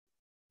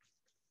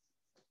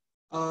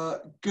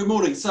Good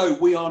morning. So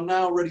we are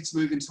now ready to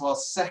move into our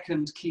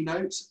second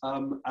keynote,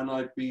 and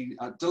I'd be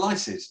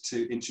delighted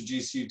to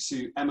introduce you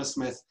to Emma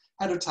Smith,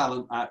 Head of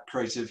Talent at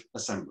Creative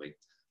Assembly.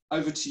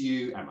 Over to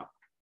you, Emma.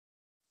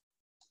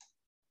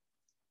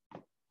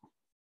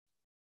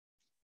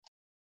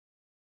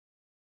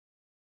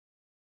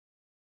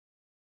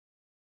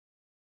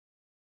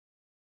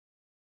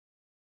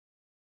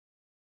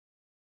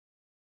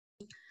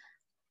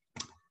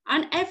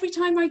 And every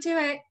time I do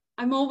it,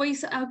 I'm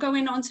always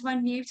going on to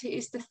unmute. It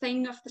is the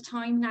thing of the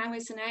time now,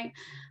 isn't it?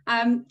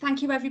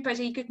 Thank you,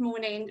 everybody. Good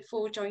morning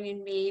for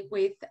joining me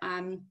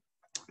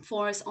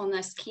for us on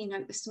this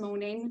keynote this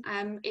morning.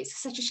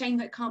 It's such a shame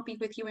that I can't be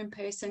with you in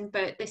person,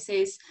 but this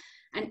is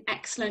an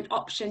excellent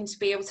option to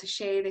be able to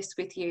share this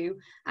with you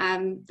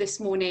this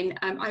morning.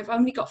 I've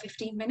only got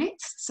 15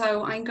 minutes,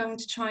 so I'm going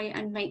to try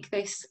and make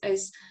this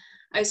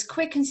as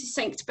quick and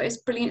succinct, but as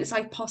brilliant as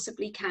I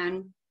possibly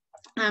can.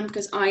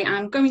 Because I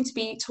am going to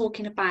be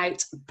talking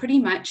about pretty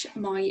much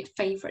my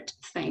favourite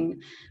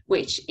thing,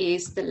 which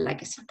is the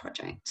legacy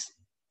project.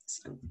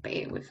 So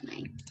bear with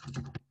me.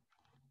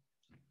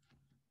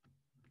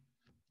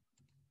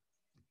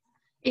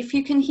 If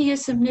you can hear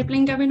some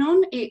nibbling going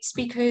on, it's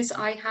because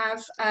I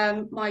have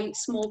my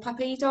small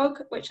puppy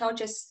dog, which I'll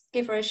just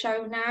give her a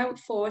show now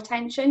for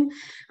attention.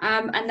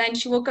 And then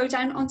she will go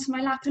down onto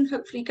my lap and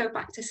hopefully go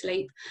back to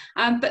sleep.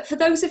 But for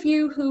those of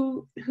you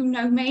who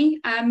know me,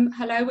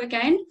 hello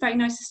again. Very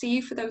nice to see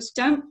you. For those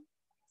who don't,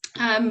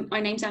 my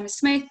name's Emma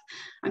Smith.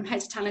 I'm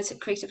Head of Talent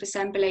at Creative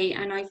Assembly,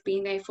 and I've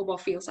been there for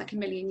what feels like a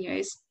million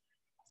years.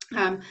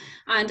 And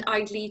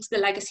I lead the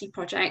legacy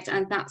project,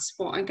 and that's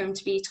what I'm going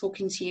to be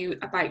talking to you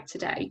about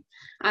today.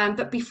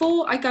 But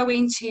before I go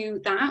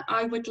into that,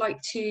 I would like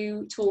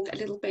to talk a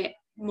little bit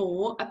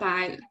more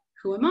about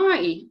who am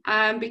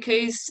I,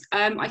 because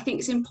I think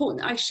it's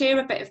important that I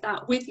share a bit of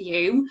that with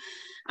you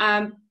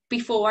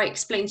before I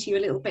explain to you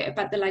a little bit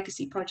about the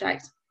legacy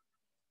project.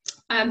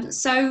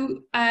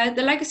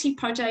 The Legacy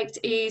Project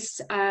is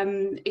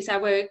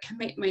our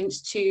commitment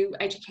to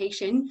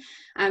education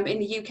in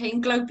the UK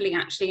and globally,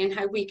 actually, and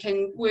how we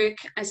can work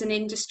as an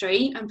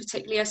industry and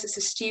particularly as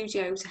a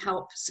studio to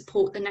help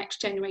support the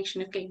next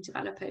generation of game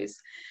developers.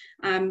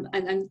 And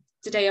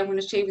today I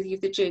want to share with you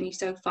the journey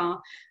so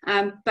far.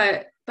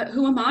 But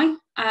who am I?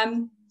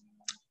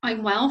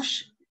 I'm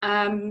Welsh.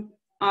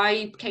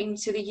 I came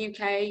to the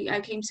UK, I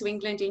came to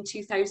England in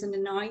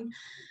 2009.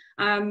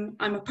 I'm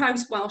a proud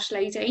Welsh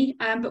lady,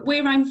 but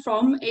where I'm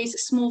from is a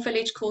small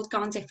village called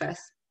Gardyffordd,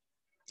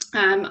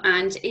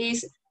 and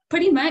is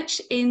pretty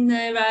much in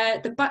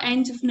the butt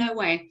end of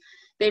nowhere.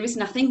 There is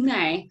nothing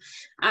there,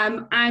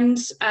 and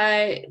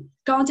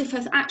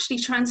Gardyffordd actually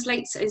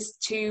translates as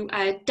to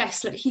a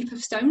desolate heap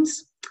of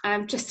stones,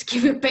 just to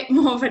give a bit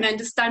more of an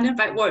understanding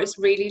about what it's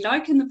really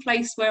like in the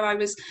place where I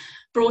was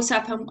brought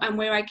up and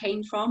where I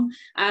came from.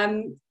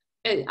 I'm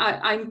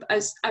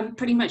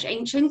pretty much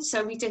ancient,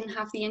 so we didn't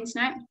have the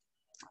internet.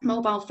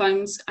 Mobile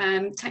phones,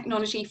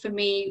 technology for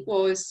me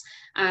was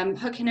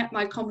hooking up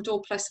my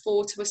Commodore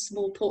Plus/4 to a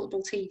small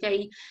portable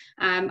TV,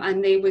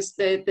 and there was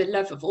the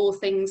love of all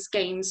things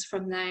games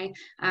from there.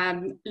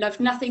 Loved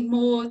nothing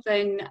more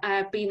than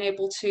being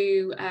able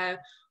to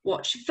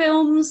watch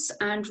films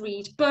and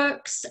read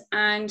books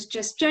and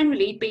just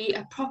generally be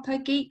a proper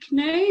geek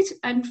nerd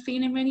and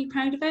feeling really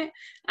proud of it.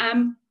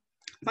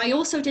 I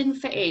also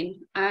didn't fit in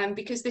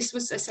because this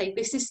was, as I say,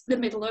 this is the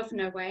middle of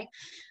nowhere,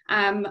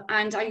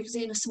 and I was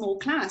in a small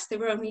class. There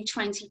were only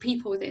 20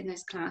 people within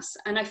this class,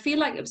 and I feel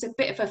like it was a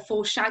bit of a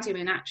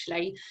foreshadowing,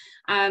 actually.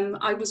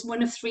 I was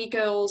one of 3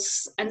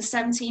 girls and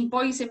 17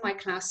 boys in my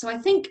class, so I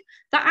think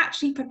that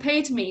actually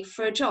prepared me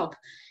for a job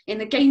in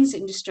the games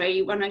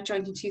industry when I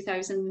joined in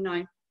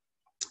 2009.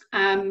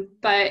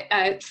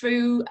 But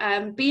through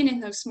being in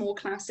those small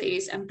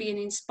classes and being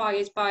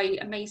inspired by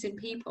amazing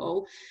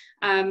people,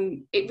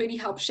 it really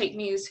helped shape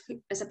me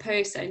as a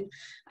person.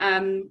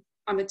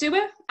 I'm a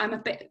doer. I'm a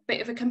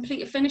bit of a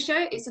completer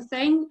finisher is a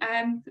thing.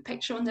 The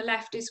picture on the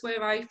left is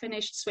where I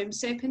finished Swim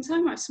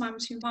Serpentine. I swam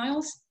 2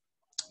 miles.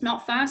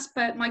 Not fast,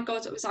 but my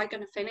God, was I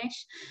going to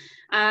finish.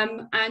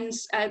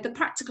 The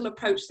practical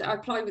approach that I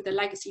apply with the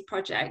Legacy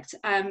Project,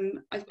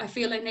 I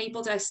feel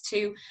enabled us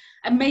to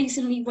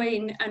amazingly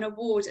win an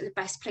award at the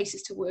Best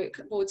Places to Work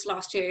awards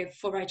last year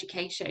for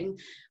education,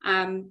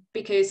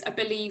 because I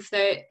believe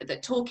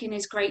that talking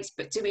is great,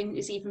 but doing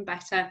is even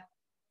better.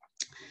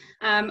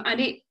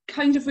 And it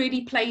kind of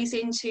really plays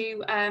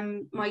into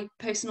my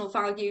personal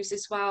values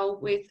as well,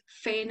 with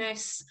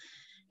fairness,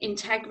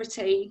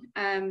 integrity,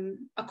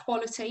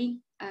 equality,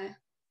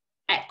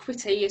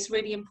 equity is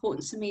really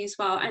important to me as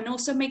well, and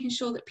also making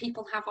sure that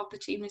people have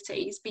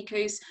opportunities,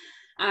 because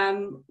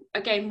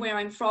again, where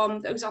I'm from,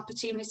 those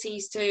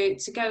opportunities to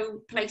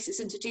go places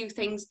and to do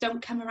things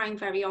don't come around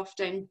very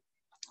often.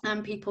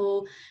 And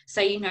people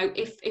say, you know,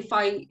 if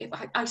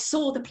I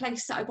saw the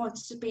place that I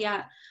wanted to be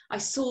at, I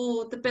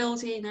saw the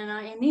building and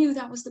I knew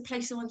that was the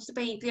place I wanted to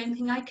be, the only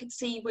thing I could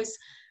see was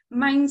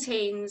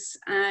mountains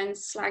and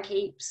slag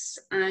heaps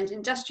and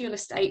industrial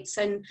estates,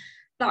 and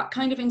that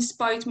kind of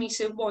inspired me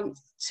to want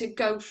to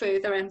go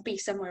further and be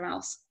somewhere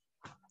else.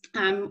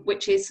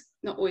 which is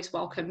not always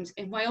welcomed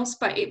in Wales,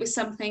 but it was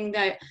something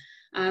that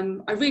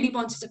I really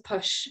wanted to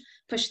push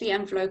the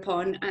envelope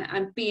on,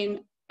 and being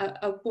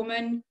a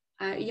woman,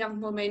 a young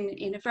woman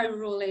in a very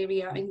rural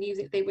area, I knew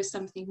that there was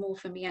something more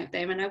for me out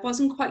there, and I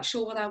wasn't quite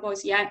sure what I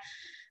was yet,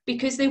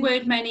 because there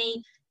weren't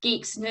many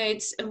geeks,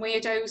 nerds and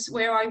weirdos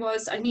where I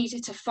was. I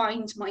needed to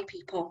find my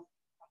people.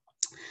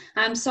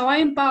 So I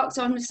embarked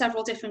on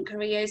several different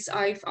careers.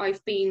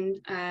 I've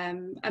been,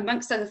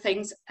 amongst other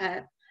things,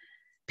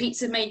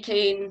 pizza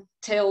making,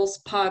 tills,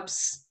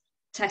 pubs,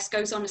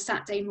 Tesco's on a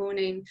Saturday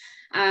morning,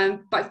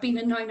 but I've been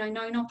a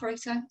 999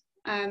 operator.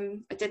 I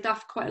did that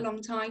for quite a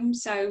long time,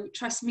 so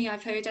trust me,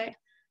 I've heard it.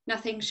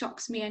 Nothing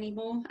shocks me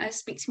anymore.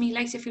 Speak to me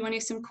later if you want to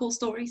hear some cool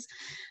stories.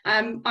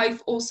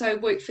 I've also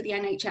worked for the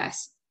NHS,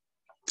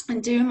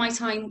 and during my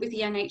time with the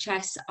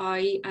NHS,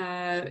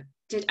 I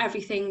did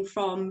everything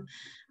from,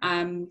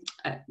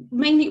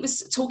 mainly it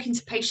was talking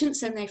to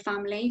patients and their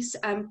families,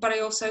 but I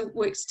also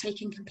worked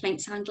taking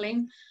complaints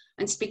handling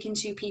and speaking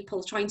to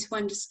people, trying to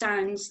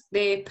understand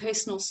their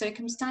personal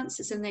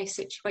circumstances and their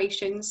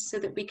situations so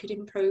that we could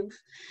improve.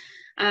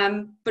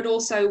 But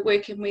also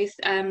working with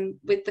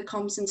the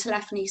comms and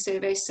telephony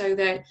service, so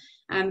that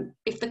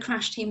if the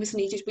crash team was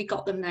needed, we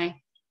got them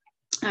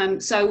there.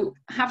 So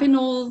having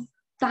all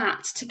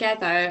that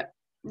together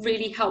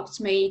really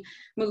helped me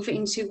move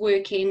into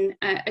working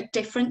a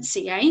different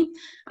CA,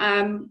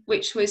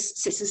 which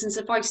was Citizens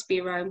Advice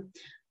Bureau.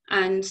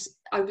 And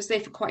I was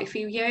there for quite a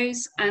few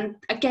years. And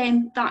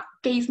again, that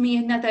gave me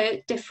another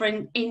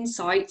different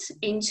insight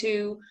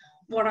into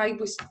what I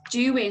was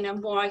doing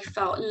and what I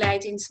felt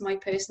led into my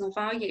personal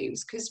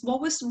values. Because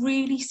what was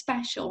really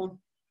special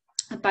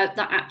about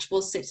that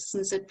actual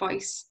Citizens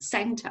Advice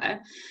Centre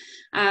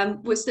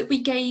was that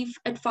we gave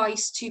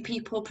advice to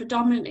people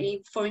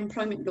predominantly for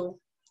employment law,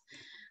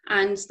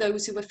 and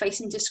those who were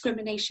facing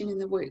discrimination in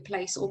the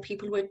workplace, or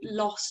people who had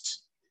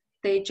lost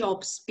their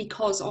jobs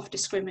because of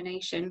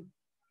discrimination,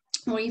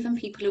 or even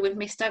people who had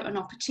missed out on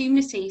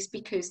opportunities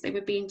because they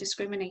were being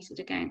discriminated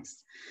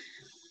against.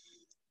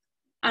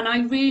 And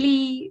I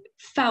really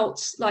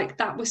felt like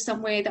that was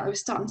somewhere that I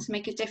was starting to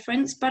make a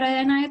difference. But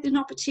then I had an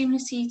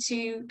opportunity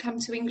to come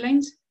to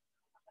England,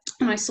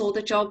 and I saw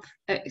the job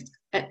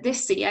at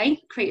this CA,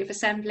 Creative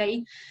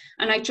Assembly,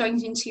 and I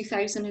joined in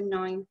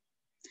 2009.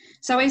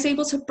 So I was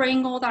able to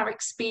bring all that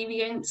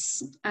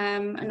experience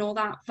and all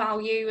that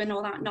value and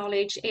all that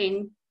knowledge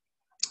in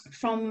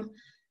from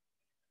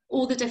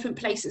all the different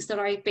places that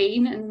I've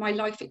been and my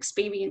life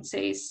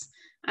experiences,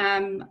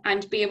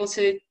 and be able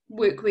to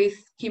work with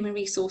human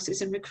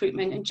resources and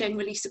recruitment and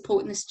generally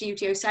supporting the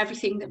studio. So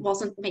everything that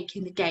wasn't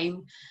making the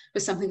game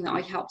was something that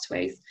I helped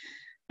with.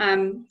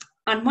 And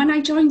when I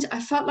joined, I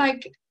felt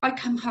like I'd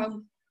come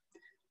home.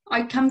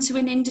 I'd come to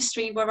an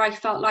industry where I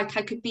felt like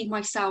I could be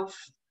myself.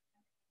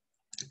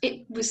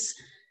 It was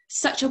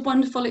such a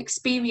wonderful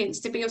experience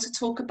to be able to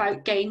talk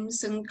about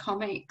games and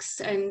comics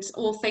and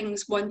all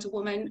things Wonder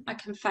Woman. I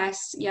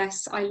confess,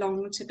 yes, I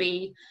long to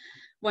be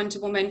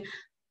Wonder Woman.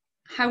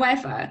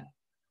 However,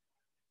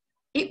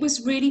 it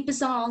was really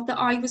bizarre that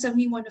I was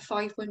only one of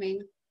 5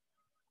 women.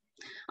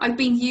 I've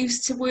been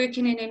used to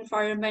working in an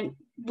environment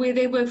where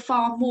there were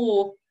far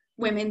more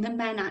women than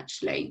men,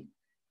 actually.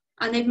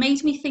 And it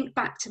made me think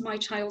back to my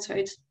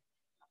childhood.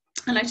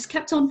 And I just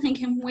kept on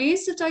thinking,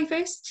 where's the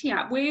diversity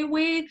at? Where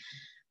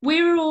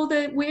are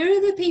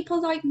the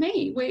people like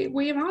me?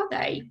 Where are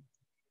they?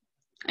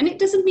 And it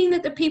doesn't mean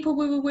that the people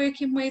we were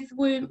working with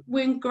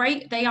weren't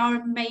great. They are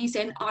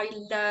amazing. I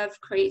love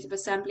Creative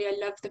Assembly. I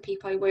love the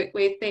people I work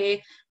with. They're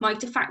my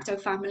de facto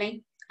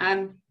family.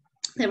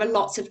 There are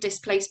lots of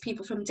displaced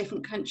people from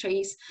different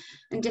countries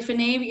and different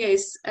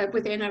areas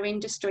within our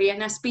industry,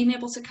 and us being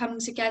able to come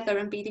together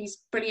and be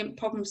these brilliant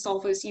problem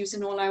solvers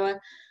using all our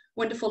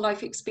wonderful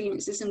life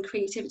experiences and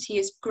creativity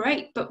is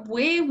great. But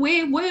where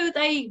were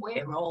they?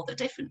 Where were all the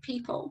different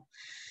people?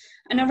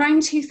 And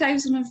around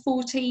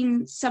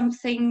 2014,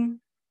 something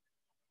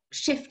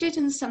shifted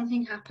and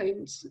something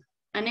happened,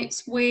 and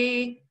it's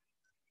where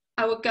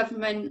our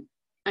government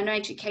and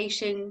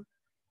education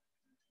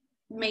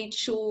made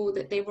sure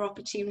that there were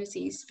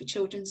opportunities for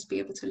children to be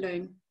able to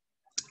learn,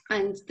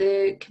 and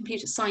the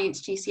computer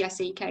science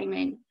GCSE came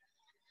in.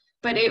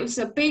 But it was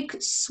a big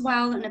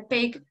swell and a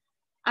big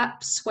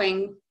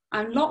upswing,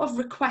 and a lot of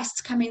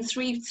requests coming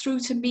through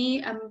to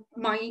me and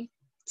my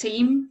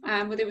team,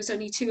 where there was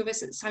only 2 of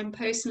us at the time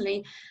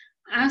personally,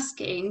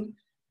 asking,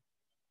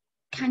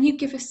 can you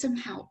give us some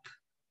help?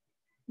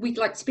 We'd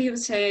like to be able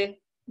to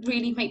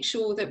really make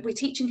sure that we're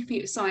teaching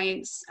computer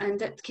science and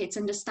that the kids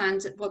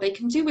understand what they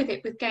can do with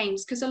it with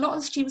games, because a lot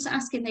of the students are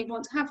asking, they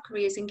want to have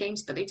careers in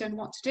games but they don't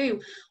know what to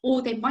do,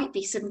 or there might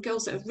be some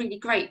girls that are really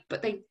great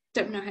but they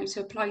don't know how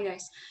to apply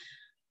this.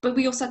 But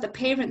we also had the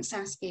parents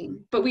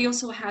asking, but we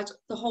also had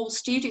the whole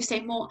studio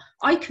saying, well,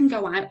 I can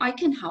go out, I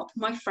can help.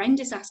 My friend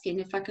is asking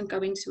if I can go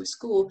into a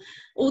school.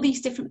 All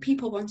these different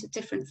people wanted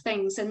different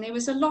things, and there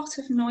was a lot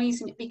of noise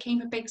and it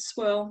became a big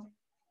swirl.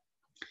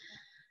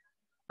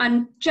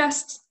 And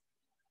just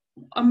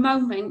a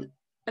moment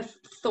of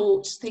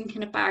thought,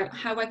 thinking about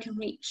how I can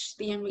reach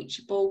the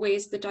unreachable,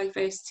 where's the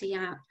diversity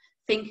at,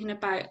 thinking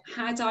about,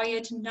 had I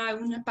had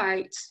known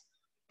about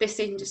this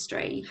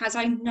industry, had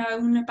I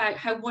known about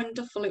how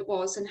wonderful it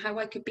was and how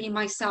I could be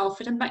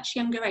myself at a much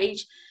younger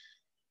age,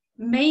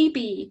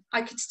 maybe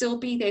I could still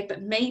be there,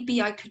 but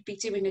maybe I could be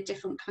doing a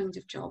different kind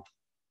of job.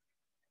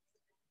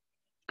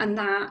 And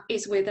that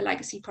is where the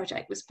Legacy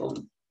Project was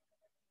born.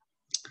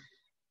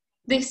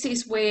 This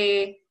is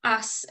where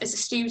us as a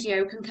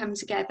studio can come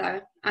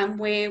together and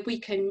where we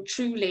can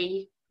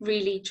truly,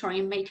 really try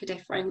and make a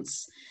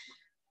difference.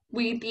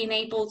 We've been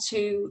able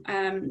to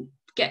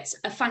get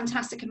a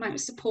fantastic amount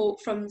of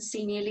support from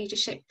senior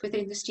leadership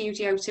within the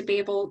studio to be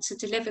able to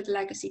deliver the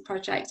Legacy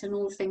Project and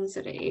all the things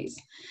that it is.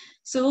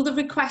 So all the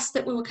requests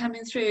that we were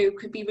coming through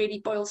could be really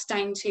boiled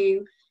down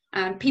to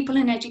people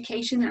in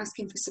education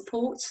asking for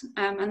support,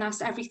 and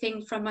that's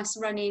everything from us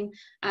running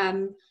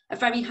a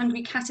very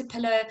hungry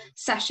caterpillar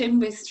session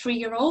with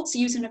 3-year-olds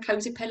using a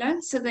caterpillar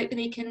so that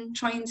they can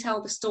try and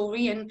tell the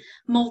story and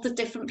mould the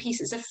different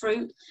pieces of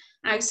fruit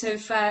out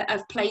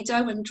of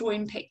Play-Doh and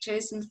drawing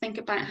pictures and think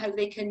about how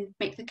they can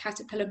make the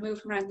caterpillar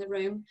move around the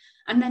room.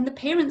 And then the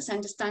parents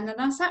understand that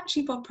that's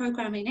actually what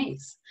programming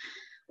is,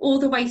 all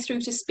the way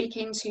through to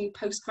speaking to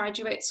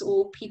postgraduates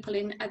or people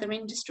in other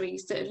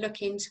industries that are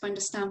looking to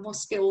understand what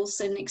skills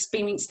and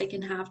experience they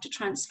can have to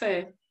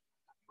transfer.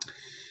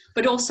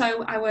 But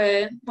also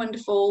our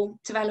wonderful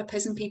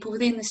developers and people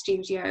within the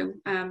studio,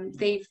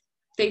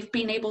 they've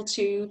been able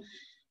to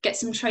get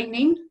some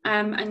training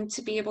and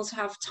to be able to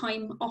have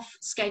time off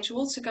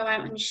schedule to go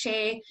out and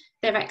share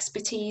their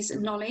expertise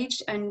and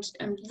knowledge and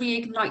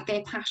reignite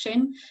their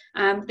passion.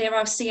 They're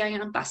our CI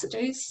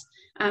ambassadors.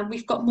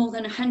 We've got more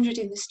than 100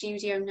 in the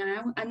studio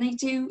now, and they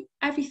do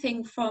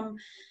everything from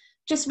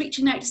just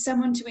reaching out to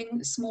someone doing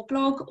a small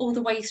blog all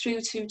the way through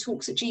to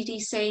talks at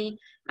GDC.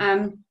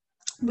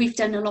 We've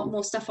done a lot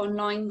more stuff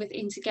online with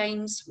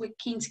Intergames. We're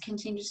keen to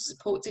continue to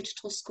support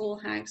Digital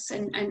Schoolhouse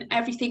and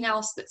everything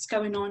else that's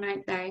going on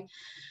out there.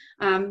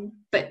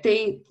 But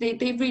they're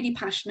really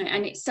passionate,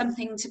 and it's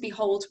something to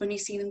behold when you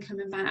see them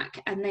coming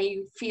back and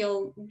they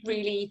feel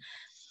really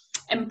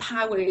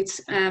empowered,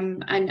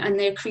 and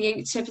their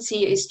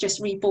creativity is just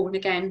reborn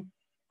again.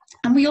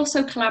 And we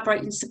also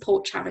collaborate and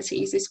support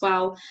charities as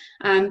well.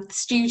 The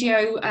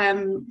studio,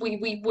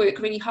 we work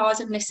really hard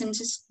and listen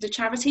to the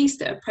charities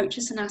that approach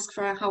us and ask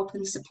for our help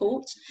and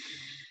support.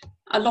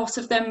 A lot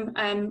of them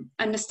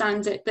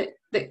understand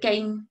that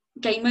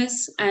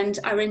gamers and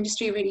our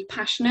industry are really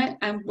passionate,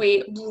 and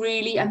we're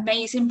really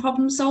amazing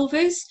problem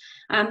solvers.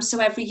 So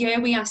every year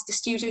we ask the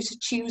studio to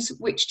choose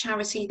which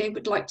charity they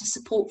would like to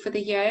support for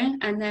the year,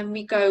 and then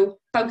we go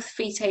both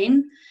feet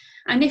in.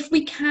 And if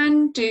we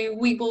can do,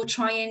 we will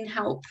try and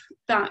help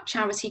that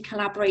charity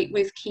collaborate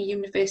with key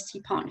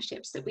university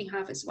partnerships that we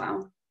have as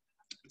well.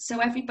 So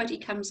everybody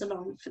comes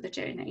along for the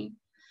journey.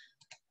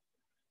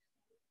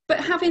 But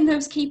having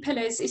those key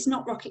pillars is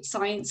not rocket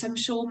science. I'm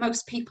sure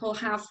most people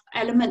have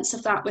elements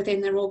of that within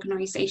their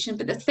organisation.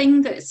 But the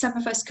thing that some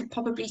of us could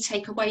probably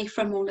take away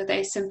from all of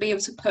this and be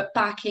able to put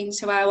back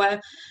into our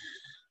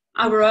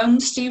own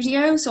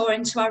studios or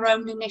into our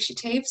own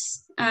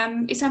initiatives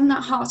is having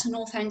that heart and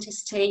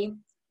authenticity.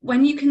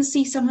 When you can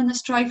see someone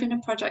that's driving a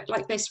project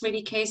like this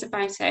really cares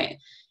about it,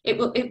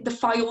 the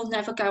fire will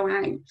never go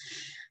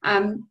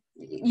out.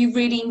 You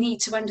really need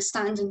to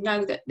understand and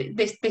know that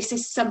this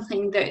is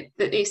something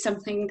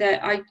that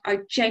I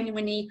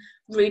genuinely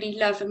really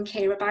love and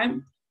care about.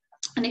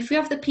 And if you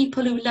have the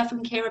people who love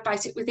and care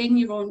about it within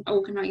your own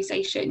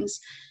organisations,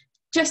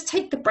 just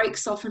take the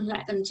brakes off and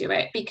let them do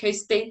it,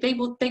 because they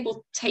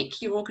will take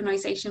your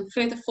organisation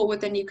further forward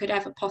than you could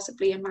ever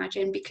possibly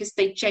imagine, because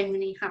they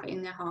genuinely have it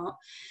in their heart.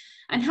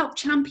 And help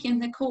champion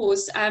the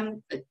cause.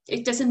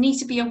 It doesn't need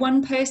to be a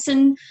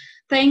one-person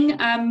thing.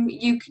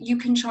 You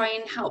can try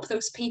and help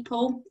those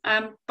people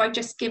by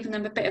just giving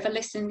them a bit of a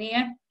listening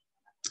ear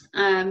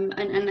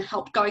and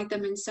help guide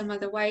them in some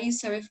other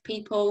ways. So if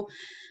people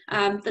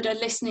that are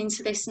listening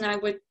to this now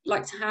would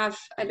like to have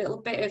a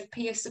little bit of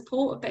peer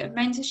support, a bit of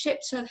mentorship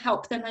to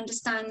help them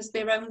understand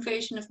their own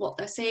version of what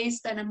this is,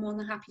 then I'm more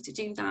than happy to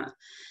do that.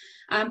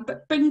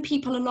 But bring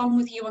people along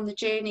with you on the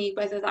journey,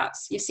 whether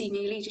that's your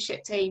senior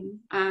leadership team,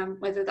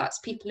 whether that's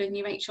people in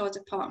your HR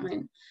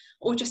department,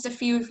 or just a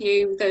few of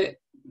you that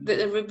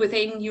are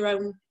within your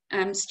own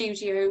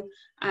studio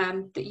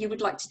that you would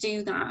like to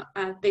do that.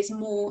 There's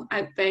more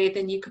out there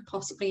than you could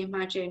possibly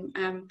imagine,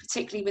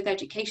 particularly with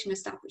education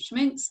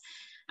establishments.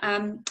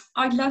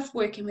 I love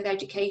working with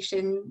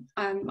education.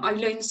 I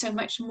learn so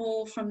much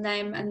more from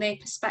them and their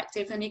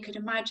perspective than you could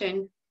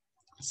imagine.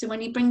 So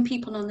when you bring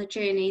people on the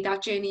journey,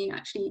 that journey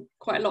actually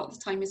quite a lot of the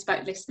time is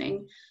about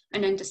listening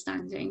and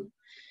understanding.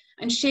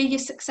 And share your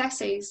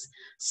successes.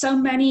 So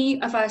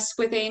many of us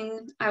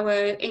within our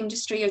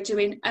industry are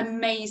doing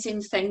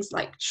amazing things,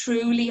 like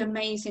truly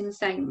amazing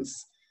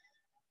things.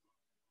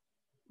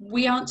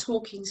 We aren't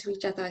talking to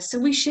each other, so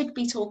we should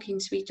be talking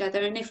to each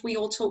other. And if we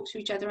all talk to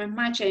each other,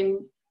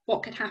 imagine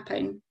what could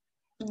happen.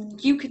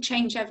 You could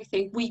change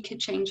everything. We could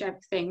change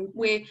everything.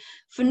 We're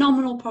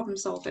phenomenal problem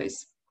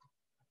solvers.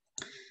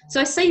 So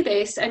I say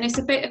this, and it's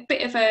a bit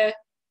of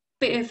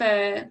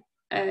a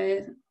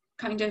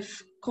kind of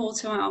call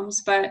to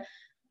arms, but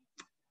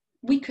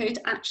we could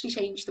actually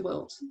change the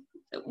world.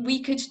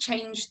 We could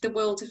change the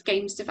world of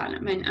games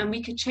development, and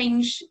we could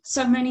change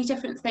so many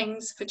different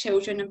things for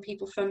children and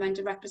people from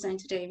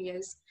underrepresented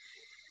areas.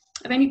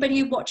 If anybody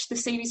who watched the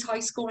series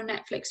High Score on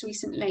Netflix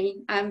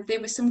recently,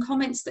 there were some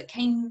comments that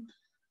came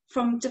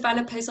from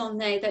developers on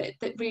there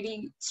that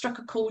really struck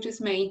a chord with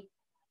me,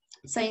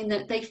 saying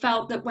that they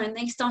felt that when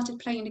they started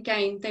playing a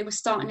game, they were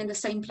starting in the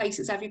same place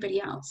as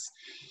everybody else.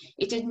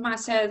 It didn't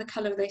matter the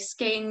colour of their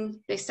skin,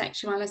 their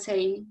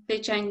sexuality, their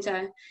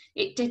gender.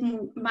 It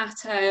didn't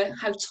matter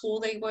how tall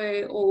they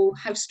were or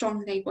how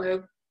strong they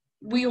were.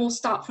 We all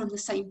start from the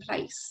same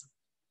place.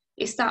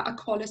 It's that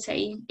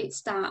equality,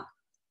 it's that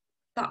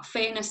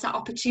fairness, that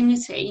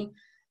opportunity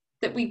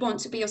that we want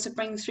to be able to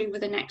bring through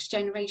with the next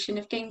generation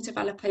of game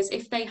developers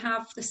if they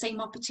have the same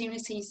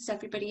opportunities as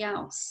everybody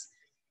else.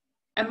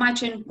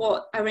 Imagine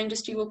what our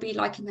industry will be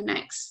like in the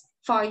next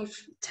 5,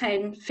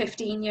 10,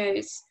 15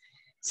 years.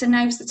 So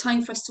now's the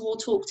time for us to all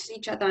talk to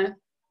each other,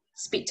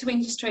 speak to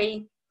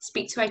industry,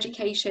 speak to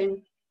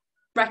education,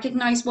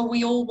 recognise what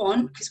we all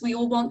want, because we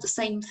all want the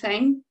same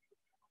thing.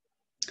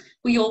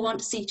 We all want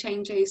to see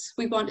changes.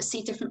 We want to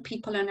see different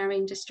people in our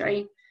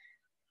industry,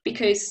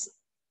 because,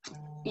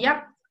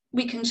 yeah,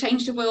 we can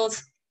change the world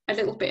a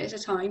little bit at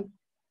a time.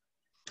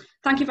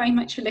 Thank you very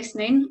much for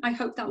listening. I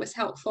hope that was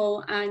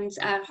helpful, and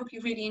hope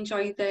you really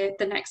enjoy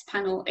the next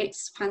panel.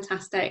 It's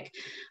fantastic.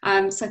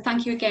 So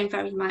thank you again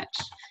very much,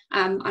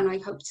 and I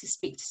hope to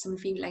speak to some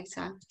of you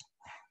later.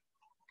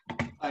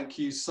 Thank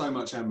you so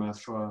much, Emma,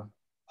 for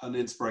an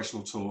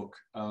inspirational talk.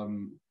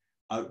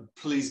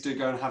 Please do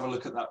go and have a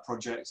look at that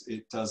project.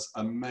 It does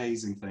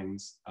amazing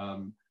things.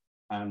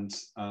 And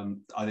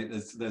I think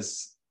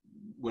there's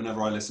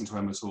whenever I listen to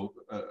Emma talk,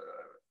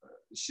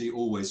 she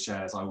always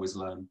shares, I always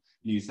learn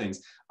new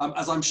things,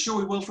 as I'm sure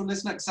we will from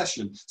this next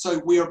session.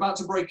 So we are about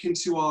to break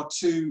into our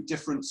 2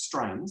 different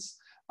strands.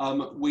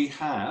 We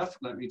have,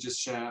 let me just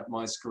share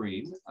my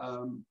screen.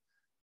 Hold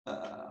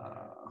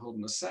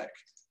on a sec.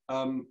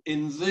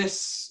 In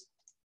this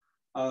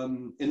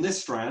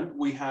strand,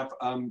 we have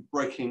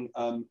breaking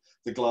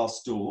the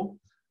glass door.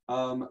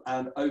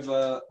 And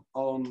over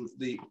on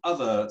the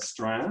other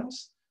strand,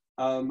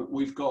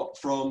 we've got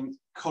from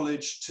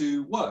college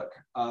to work,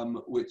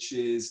 which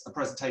is a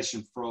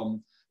presentation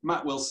from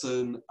Matt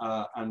Wilson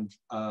and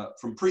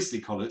from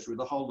Priestley College, with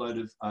a whole load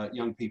of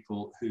young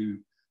people who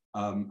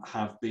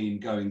have been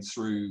going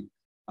through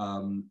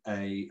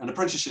an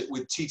apprenticeship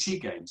with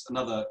TT Games,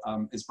 another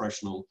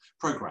inspirational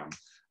program.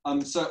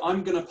 So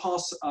I'm going to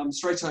pass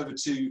straight over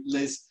to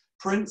Liz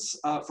Prince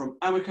from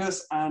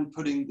Amiqus and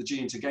putting the G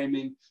into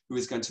gaming, who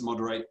is going to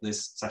moderate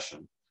this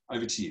session.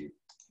 Over to you.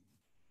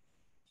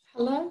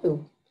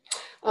 Hello.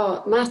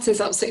 Oh, Matt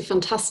is absolutely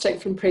fantastic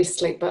from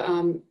Priestley, but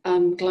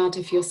I'm glad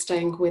if you're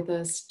staying with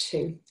us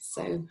too.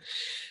 So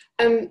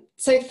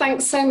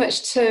thanks so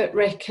much to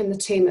Rick and the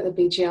team at the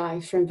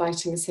BGI for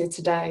inviting us here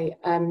today.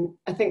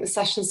 I think the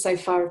sessions so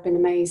far have been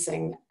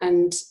amazing,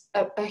 and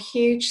a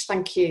huge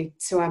thank you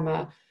to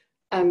Emma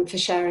for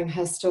sharing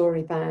her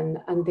story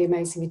then and the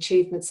amazing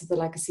achievements of the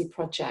Legacy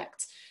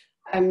Project.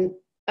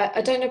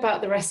 I don't know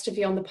about the rest of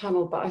you on the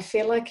panel, but I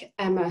feel like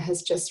Emma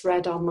has just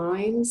read our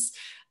minds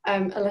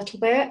a little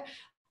bit.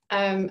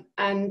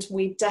 And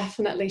we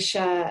definitely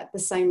share the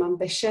same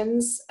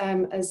ambitions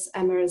as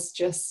Emma has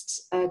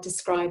just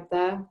described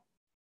there.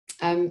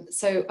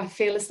 So I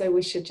feel as though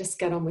we should just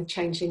get on with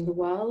changing the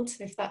world,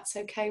 if that's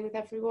okay with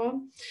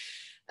everyone.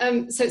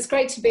 So it's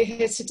great to be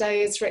here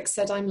today. As Rick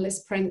said, I'm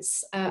Liz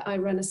Prince. I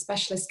run a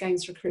specialist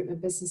games recruitment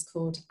business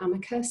called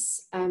Amiqus.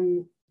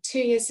 2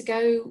 years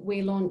ago,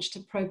 we launched a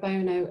pro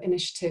bono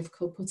initiative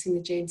called Putting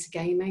the G into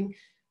Gaming,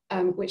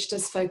 which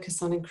does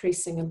focus on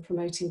increasing and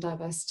promoting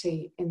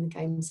diversity in the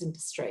games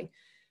industry.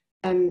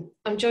 I'm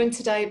joined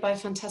today by a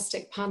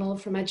fantastic panel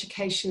from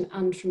education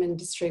and from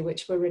industry,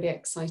 which we're really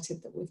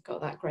excited that we've got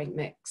that great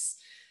mix.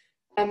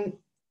 I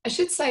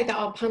should say that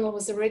our panel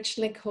was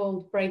originally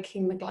called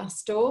Breaking the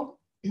Glass Door.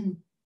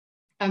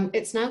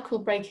 It's now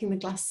called Breaking the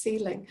Glass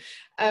Ceiling.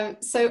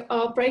 So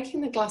our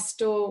Breaking the Glass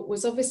Door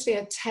was obviously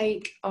a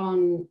take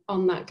on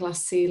that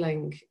glass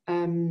ceiling.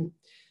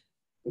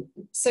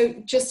 So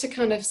just to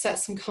kind of set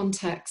some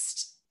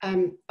context,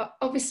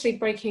 obviously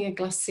breaking a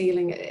glass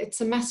ceiling,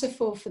 it's a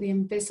metaphor for the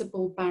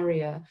invisible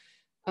barrier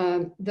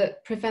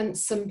that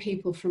prevents some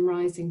people from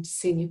rising to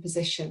senior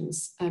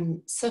positions.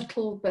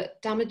 Subtle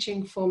but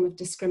damaging form of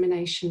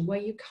discrimination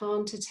where you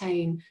can't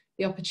attain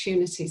the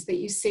opportunities that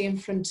you see in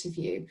front of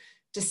you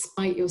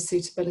despite your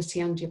suitability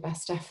and your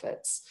best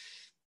efforts.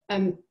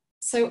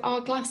 So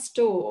our glass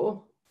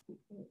door,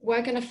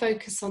 we're going to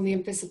focus on the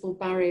invisible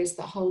barriers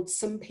that hold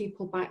some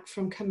people back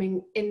from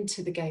coming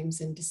into the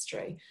games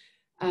industry.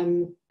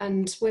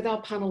 And with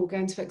our panel, we're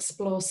going to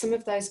explore some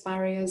of those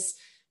barriers,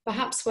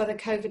 perhaps whether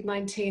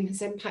COVID-19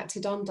 has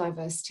impacted on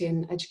diversity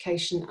in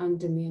education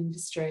and in the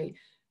industry,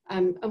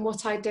 and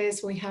what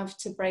ideas we have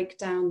to break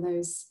down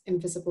those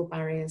invisible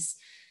barriers.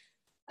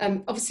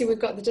 Obviously, we've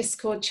got the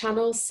Discord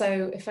channel,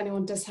 so if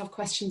anyone does have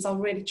questions, I'll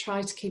really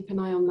try to keep an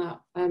eye on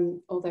that,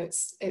 although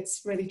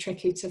it's really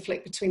tricky to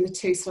flick between the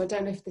two. So I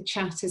don't know if the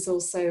chat is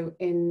also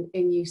in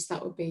use.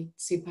 That would be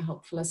super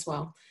helpful as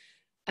well.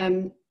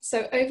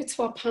 So over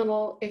to our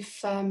panel,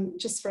 if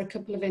just for a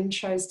couple of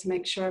intros to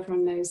make sure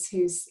everyone knows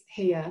who's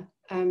here.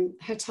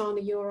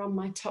 Hatana, you're on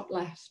my top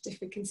left, if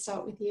we can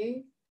start with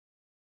you.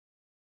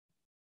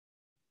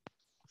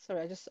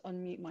 Sorry, I just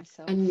unmute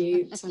myself.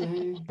 Unmute, I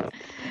know.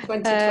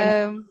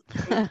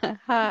 2020.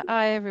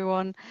 Hi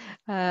everyone.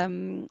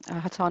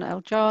 Hatana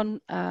El-Jarn.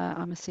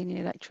 I'm a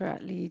senior lecturer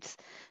at Leeds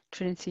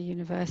Trinity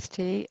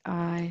University.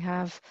 I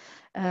have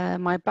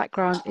my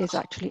background is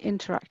actually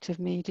interactive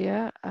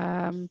media.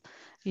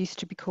 Used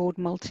to be called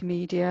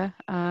multimedia.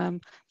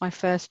 My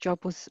first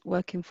job was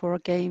working for a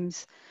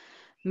games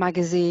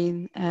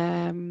magazine.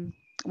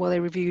 Well,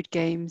 they reviewed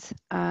games,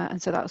 and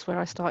so that was where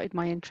I started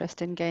my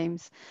interest in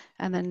games.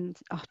 And then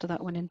after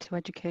that, went into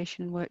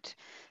education and worked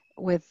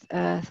with,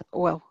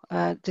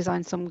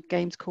 designed some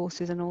games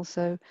courses, and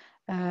also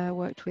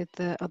worked with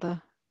the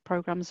other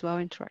programs as well,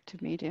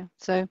 interactive media.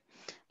 So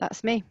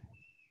that's me.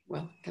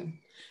 Welcome.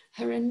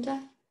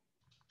 Harinder?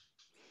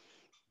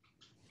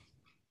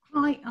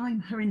 Hi, I'm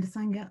Harinder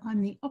Sangha.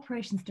 I'm the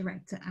Operations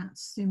Director at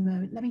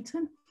Sumo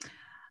Leamington.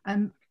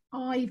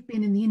 I've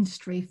been in the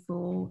industry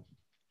for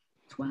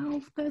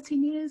 12,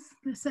 13 years.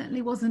 There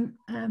certainly wasn't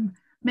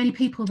many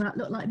people that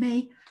look like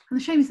me. And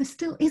the shame is there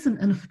still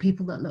isn't enough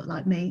people that look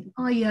like me.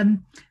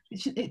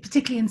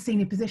 Particularly in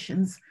senior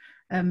positions.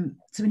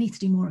 So we need to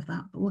do more of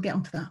that, but we'll get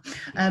onto that.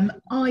 I'm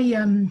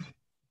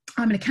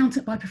an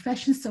accountant by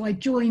profession, so I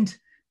joined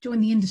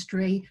the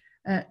industry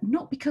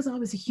not because I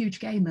was a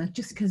huge gamer,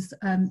 just because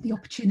the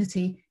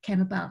opportunity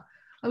came about.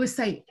 I would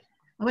say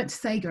I went to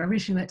Sangha. I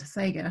originally went to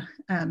Sangha,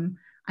 and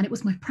it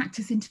was my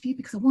practice interview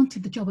because I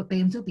wanted the job at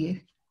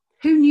BMW.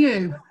 Who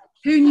knew?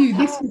 Who knew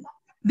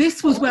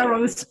this was where I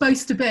was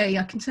supposed to be?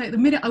 I can tell you, the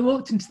minute I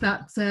walked into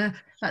that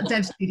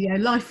dev studio,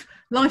 life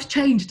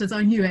changed as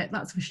I knew it.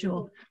 That's for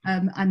sure.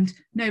 And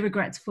no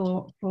regrets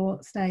for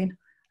staying.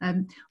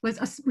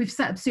 We've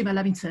set up Sumo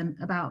Leamington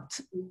about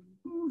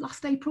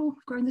last April,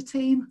 grown the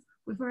team.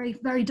 We're a very,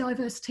 very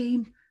diverse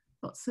team.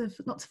 Lots of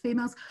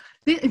females.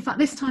 In fact,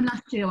 this time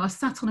last year, I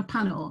sat on a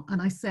panel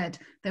and I said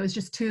there was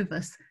just two of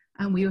us,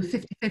 and we were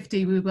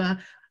 50-50. We were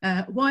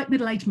white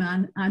middle-aged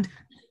man and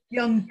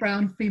young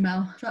brown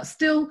female. That's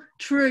still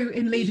true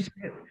in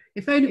leadership.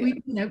 If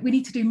only we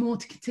need to do more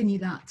to continue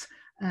that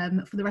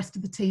for the rest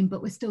of the team,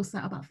 but we're still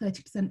sat about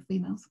 30%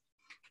 females.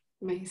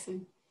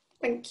 Amazing,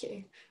 thank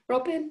you.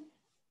 Robin?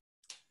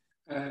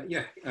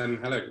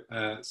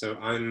 Hello. So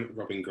I'm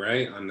Robin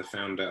Gray. I'm the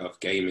founder of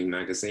Gayming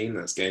magazine.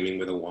 That's Gaming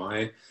with a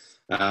Y,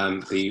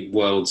 the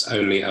world's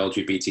only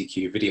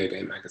LGBTQ video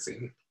game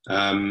magazine.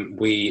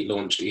 We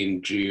launched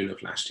in June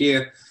of last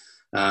year.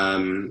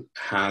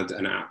 Had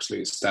an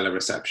absolute stellar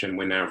reception.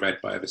 We're now read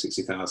by over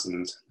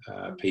 60,000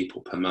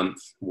 people per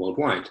month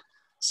worldwide.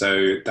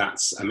 So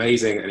that's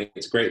amazing, and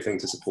it's a great thing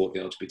to support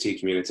the LGBT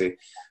community.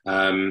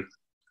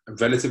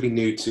 Relatively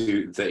new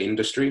to the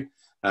industry,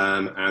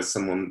 as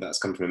someone that's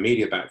come from a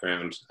media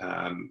background,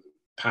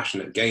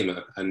 passionate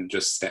gamer, and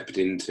just stepped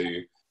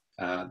into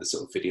the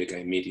sort of video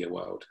game media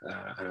world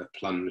and have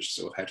plunged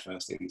sort of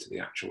headfirst into the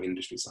actual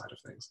industry side of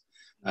things.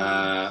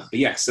 But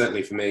yeah,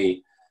 certainly for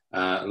me,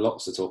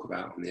 lots to talk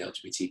about on the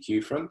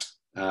LGBTQ front,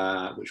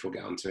 which we'll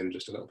get onto in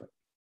just a little bit.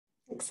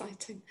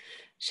 Exciting.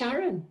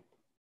 Sharon?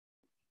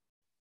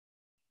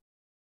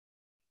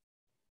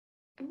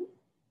 Oh,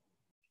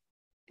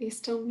 are you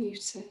still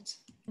muted?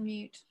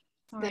 Mute.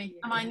 Sorry,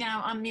 am I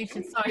now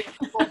unmuted? Sorry.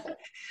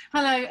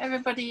 Hello,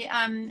 everybody.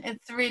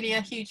 It's really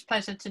a huge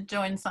pleasure to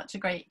join such a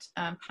great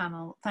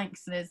panel.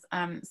 Thanks, Liz.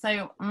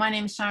 So my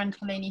name is Sharon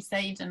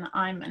Tolani-Sage, and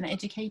I'm an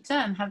educator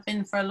and have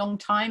been for a long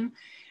time.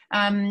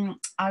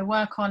 I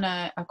work on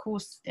a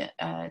course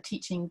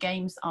teaching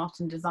games, art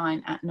and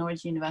design at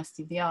Norwich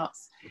University of the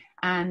Arts.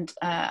 And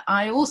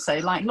I also,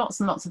 like lots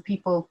and lots of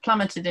people,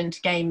 plummeted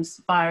into games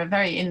via a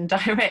very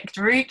indirect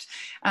route.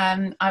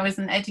 I was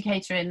an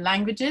educator in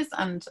languages,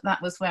 and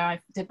that was where I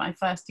did my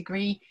first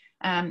degree.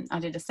 I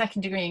did a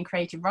second degree in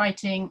creative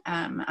writing,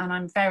 and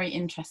I'm very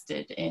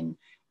interested in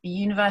the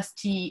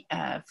university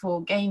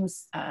for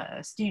games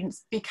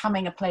students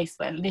becoming a place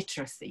where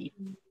literacy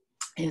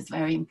is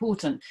very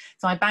important.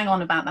 So I bang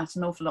on about that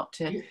an awful lot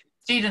to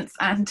students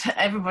and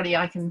to everybody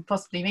I can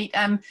possibly meet.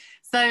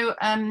 So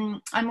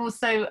I'm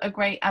also a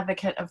great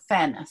advocate of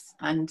fairness,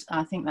 and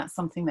I think that's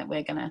something that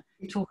we're going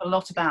to talk a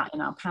lot about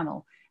in our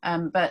panel.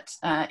 But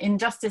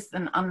injustice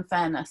and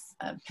unfairness,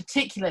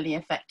 particularly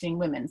affecting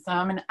women. So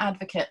I'm an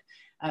advocate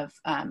of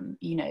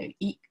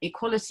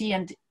equality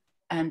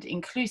and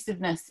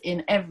inclusiveness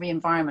in every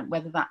environment,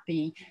 whether that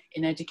be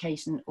in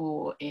education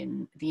or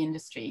in the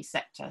industry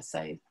sector.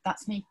 So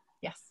that's me.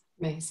 Yes.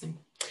 Amazing.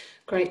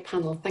 Great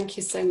panel. Thank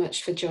you so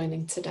much for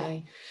joining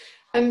today.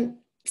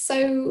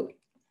 So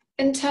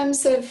In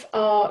terms of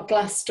our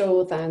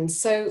Glassdoor then,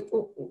 so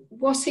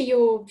what are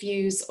your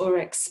views or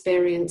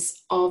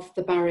experience of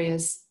the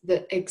barriers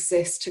that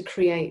exist to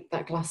create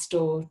that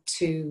Glassdoor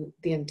to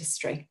the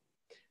industry?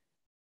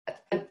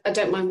 I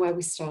don't mind where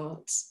we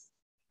start.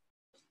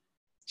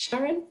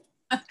 Sharon?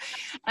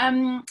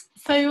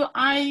 So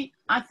I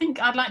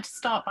think I'd like to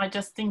start by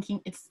just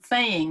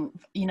saying,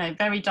 you know,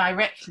 very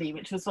directly,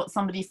 which was what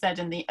somebody said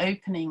in the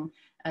opening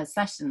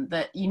session,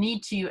 that you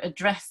need to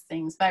address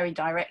things very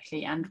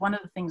directly. And one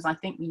of the things I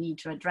think we need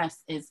to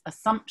address is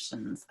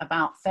assumptions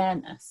about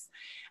fairness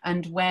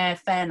and where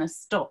fairness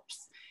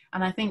stops.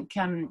 And I think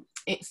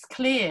it's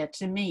clear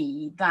to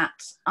me that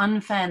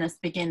unfairness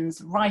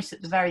begins right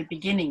at the very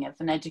beginning of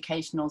an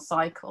educational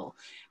cycle.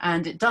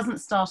 And it doesn't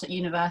start at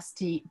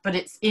university, but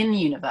it's in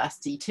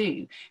university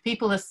too.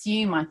 People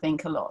assume, I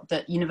think, a lot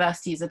that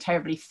universities are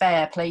terribly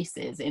fair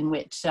places in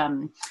which,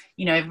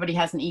 you know, everybody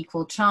has an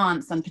equal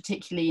chance, and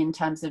particularly in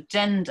terms of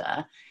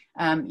gender,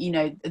 you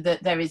know,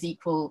 that there is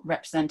equal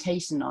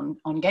representation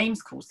on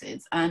games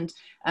courses. And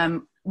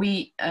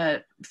we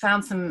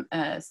found some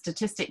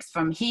statistics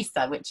from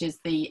HESA, which is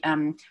the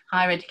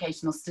Higher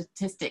Educational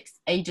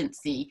Statistics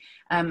Agency,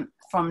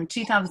 from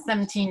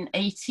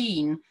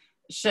 2017-18,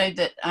 showed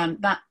that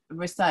that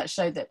research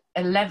showed that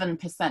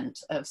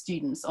 11% of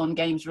students on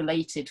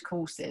games-related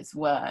courses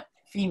were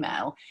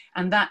female,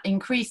 and that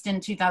increased in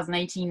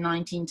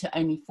 2018-19 to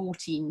only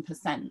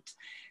 14%.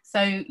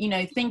 So, you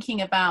know,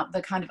 thinking about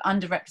the kind of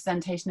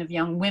underrepresentation of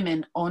young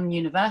women on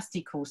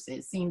university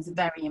courses seems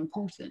very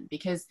important,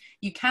 because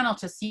you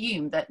cannot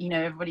assume that, you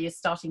know, everybody is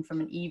starting from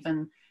an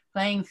even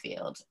playing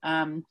field.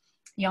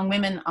 Young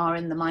women are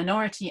in the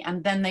minority,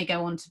 and then they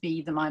go on to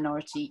be the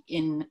minority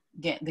in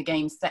the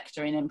games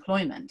sector in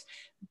employment.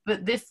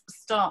 But this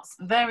starts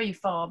very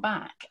far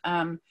back.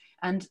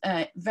 And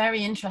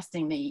very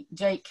interestingly,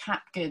 Jake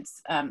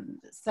Hapgood's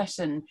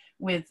session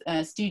with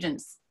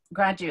students,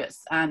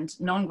 graduates and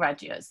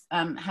non-graduates,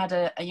 had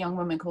a young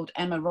woman called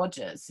Emma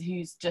Rogers,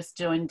 who's just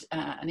joined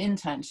an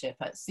internship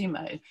at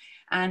Sumo.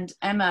 And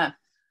Emma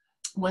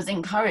was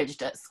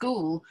encouraged at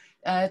school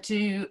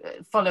to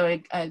follow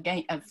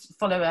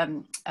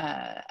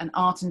an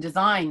art and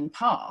design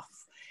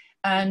path,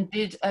 and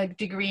did a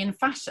degree in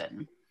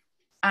fashion.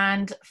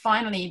 And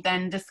finally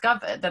then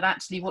discovered that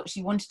actually what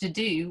she wanted to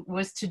do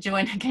was to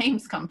join a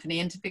games company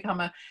and to become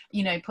a,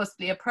 you know,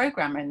 possibly a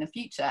programmer in the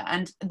future.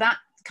 And that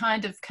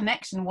kind of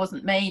connection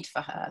wasn't made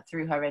for her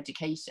through her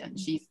education.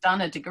 She's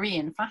done a degree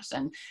in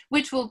fashion,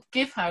 which will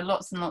give her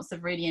lots and lots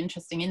of really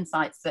interesting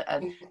insights that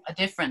are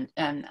different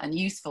and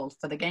useful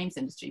for the games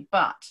industry,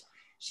 but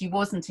she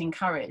wasn't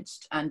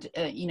encouraged. And,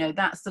 you know,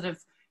 that sort of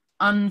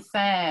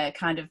unfair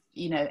kind of,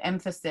 you know,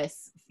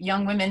 emphasis,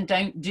 young women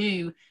don't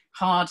do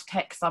hard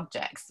tech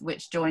subjects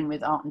which join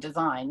with art and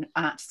design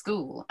at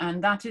school,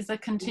 and that is a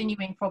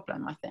continuing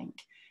problem, I think.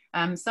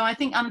 So I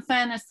think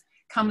unfairness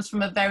comes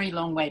from a very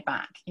long way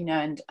back, you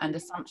know, and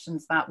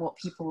assumptions about what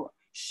people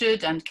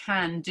should and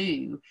can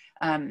do,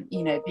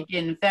 you know,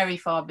 begin very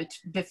far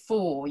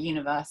before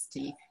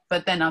university,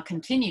 but then are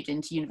continued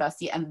into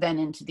university and then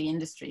into the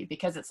industry,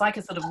 because it's like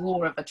a sort of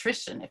war of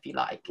attrition, if you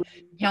like.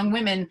 Young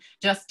women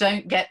just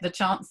don't get the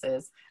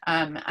chances.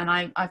 And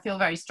I feel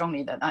very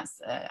strongly that that's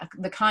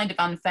the kind of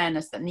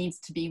unfairness that needs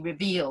to be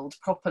revealed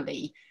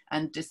properly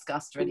and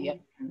discussed really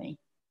openly.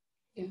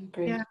 Yeah,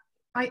 great. Yeah.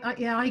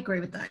 I agree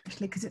with that,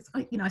 actually, because it's,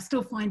 you know, I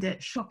still find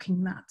it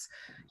shocking that,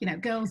 you know,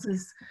 girls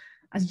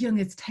as young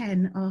as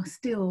 10 are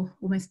still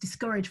almost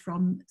discouraged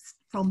from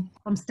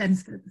STEM,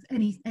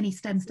 any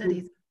STEM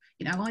studies.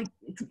 You know,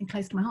 it's something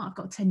close to my heart. I've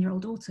got a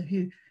 10-year-old daughter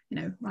who, you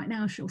know, right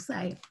now she'll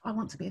say, I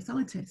want to be a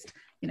scientist,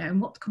 you know,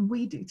 and what can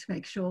we do to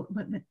make sure,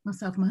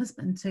 myself and my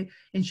husband, to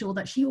ensure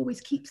that she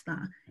always keeps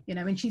that, you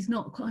know, and she's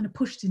not kind of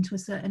pushed into a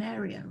certain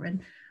area.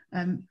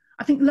 And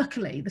I think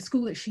luckily the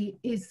school that she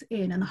is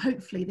in, and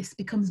hopefully this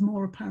becomes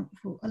more apparent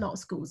for a lot of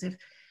schools, if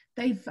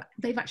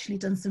they've actually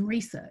done some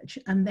research,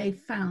 and they've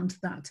found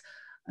that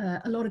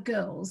a lot of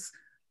girls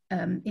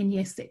in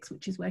year 6,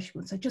 which is where she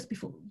was, so just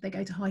before they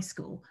go to high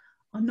school,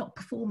 are not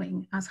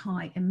performing as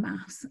high in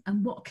maths.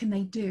 And what can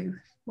they do?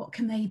 What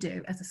can they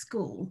do as a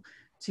school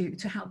to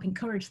help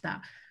encourage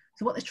that?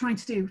 So what they're trying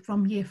to do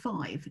from year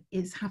 5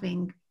 is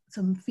having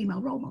some female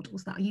role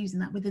models that are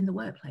using that within the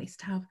workplace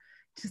to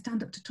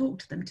stand up to talk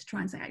to them, to try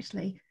and say,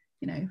 actually,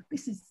 you know,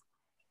 this is,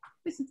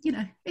 you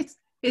know,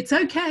 it's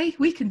okay.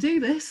 We can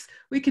do this.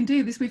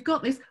 We've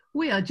got this.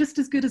 We are just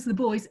as good as the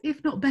boys,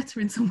 if not better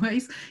in some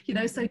ways, you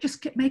know, so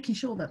just making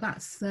sure that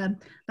that's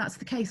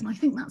the case. And I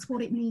think that's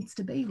what it needs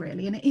to be,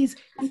 really. And it is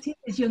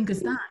as young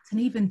as that, and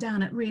even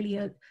down at really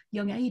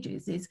young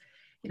ages, is,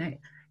 you know,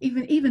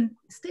 even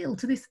still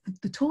to this,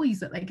 the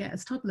toys that they get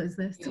as toddlers,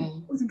 they're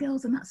still boys and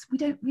girls, and that's, we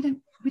don't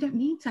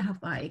need to have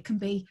that.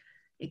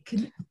 It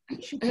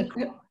should be.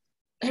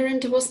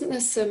 Harinder, wasn't there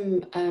some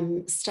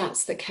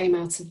stats that came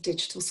out of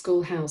Digital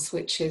Schoolhouse,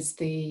 which is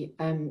the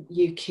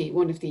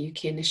one of the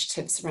UK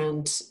initiatives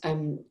around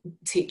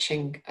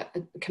teaching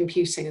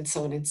computing and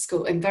so on in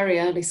school, in very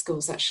early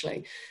schools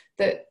actually,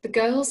 that the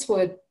girls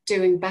were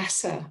doing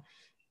better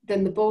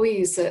than the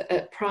boys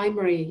at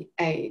primary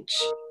age.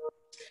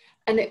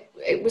 And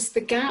it was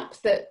the gap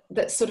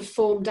that sort of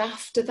formed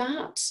after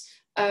that.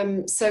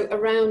 So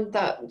around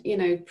that, you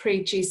know,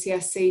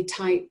 pre-GCSE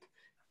type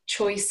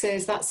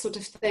choices, that sort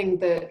of thing,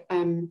 that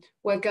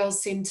where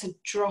girls seem to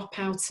drop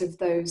out of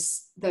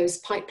those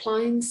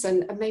pipelines,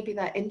 and maybe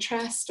their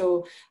interest,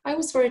 or I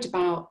was worried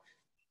about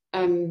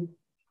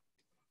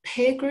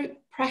peer group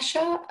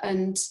pressure.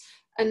 And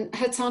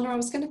Hatana, I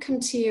was going to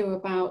come to you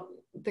about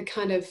the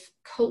kind of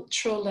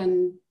cultural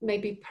and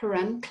maybe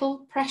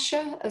parental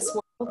pressure as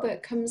well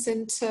that comes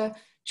into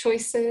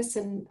choices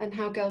and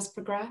how girls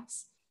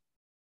progress.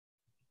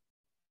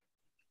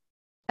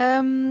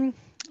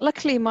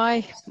 Luckily,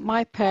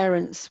 my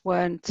parents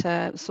weren't.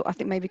 So I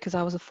think maybe because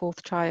I was a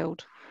fourth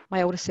child,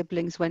 my older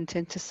siblings went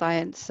into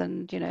science,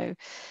 and you know,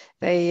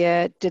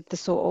 they did the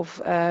sort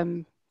of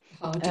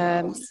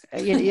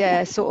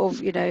yeah, sort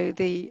of, you know,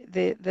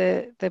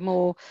 the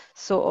more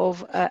sort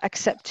of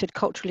accepted,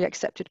 culturally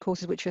accepted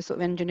courses, which are sort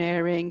of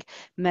engineering,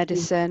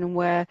 medicine,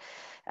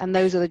 and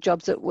those are the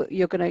jobs that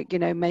you're going to, you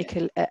know, make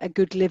a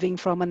good living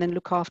from, and then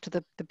look after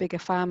the bigger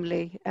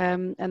family.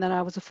 And then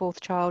I was a fourth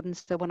child, and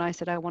so when I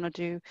said I want to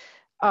do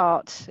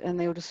art, and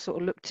they all just sort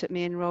of looked at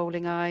me in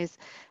rolling eyes.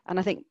 And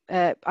I think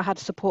I had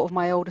support of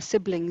my older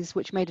siblings,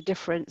 which made a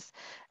difference.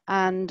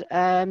 And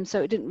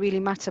so it didn't really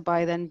matter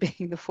by then,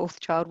 being the fourth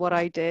child, what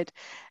I did.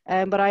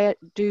 But I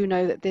do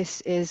know that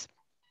this is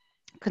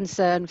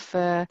concern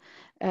for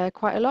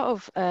quite a lot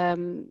of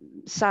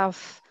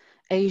South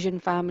Asian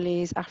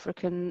families,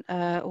 African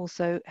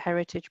also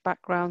heritage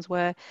backgrounds,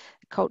 where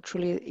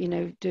culturally, you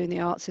know, doing the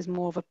arts is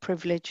more of a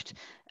privileged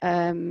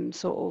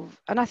sort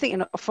of, and I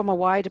think from a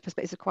wider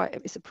perspective,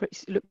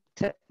 it's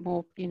looked at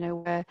more, you know,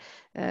 where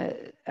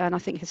and I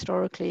think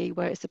historically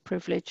where it's a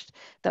privileged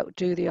that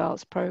do the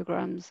arts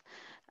programs.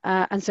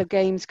 And so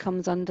games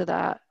comes under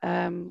that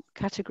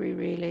category,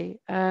 really.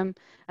 And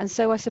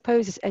so I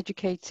suppose it's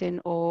educating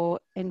or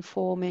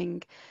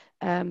informing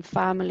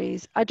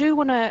families. I do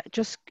want to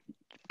just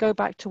go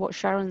back to what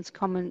Sharon's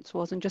comments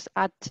was and just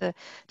add to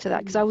that,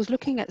 because I was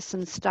looking at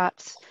some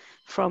stats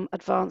from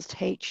Advanced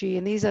HE,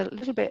 and these are a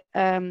little bit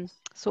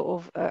sort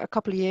of a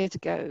couple of years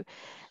ago.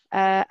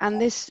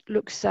 And this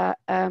looks at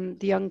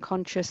the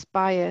unconscious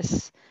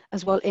bias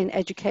as well in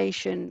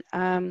education,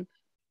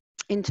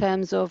 in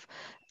terms of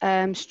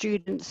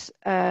students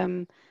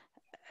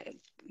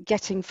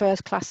getting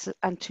first class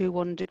and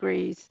 2-1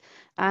 degrees.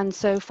 And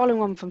so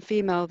following on from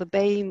female, the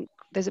BAME,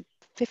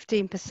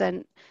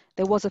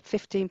 there was a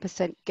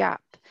 15%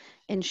 gap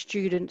in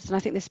students, and I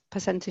think this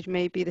percentage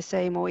may be the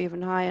same or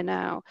even higher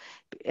now,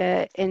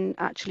 in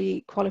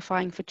actually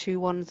qualifying for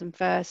 2-1s and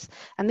firsts.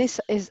 And this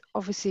is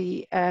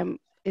obviously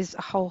is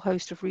a whole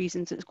host of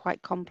reasons. It's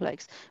quite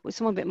complex, but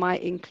some of it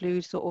might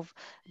include sort of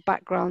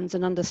backgrounds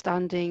and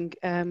understanding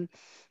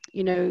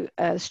you know,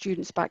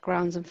 students'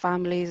 backgrounds and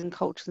families and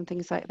cultures and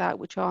things like that,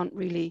 which aren't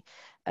really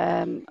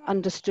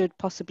understood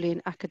possibly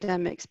in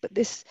academics. But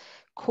this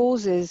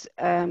causes,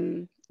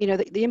 you know,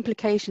 the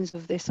implications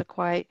of this are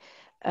quite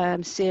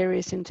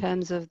serious in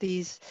terms of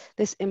this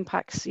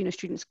impacts, you know,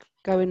 students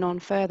going on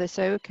further.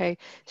 So, okay,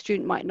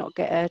 student might not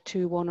get a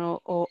 2-1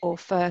 or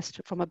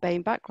first from a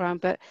BAME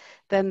background, but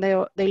then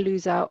they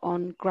lose out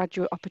on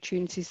graduate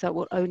opportunities that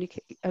will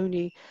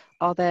only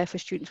are there for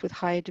students with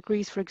higher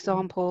degrees, for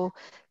example.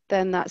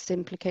 Then that's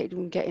implicated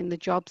in getting the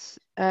jobs,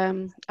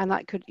 and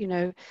that could, you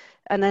know,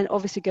 and then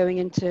obviously going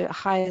into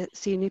higher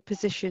senior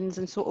positions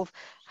and sort of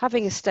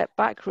having a step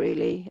back,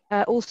 really.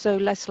 Also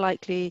less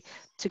likely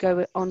to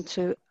go on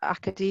to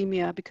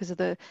academia because of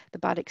the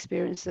bad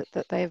experience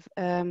that they've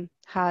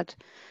had.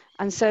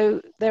 And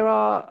so there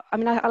are, I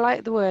mean, I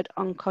like the word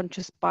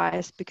unconscious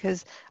bias,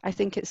 because I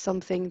think it's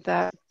something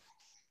that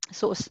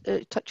sort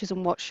of touches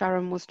on what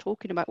Sharon was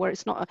talking about, where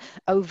it's not an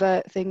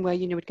overt thing where,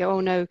 you know, would go, oh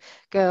no,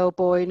 girl,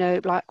 boy, no,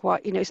 black,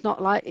 white, you know, it's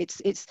not like,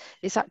 it's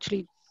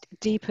actually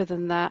deeper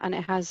than that, and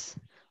it has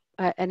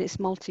and it's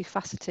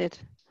multifaceted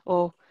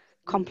or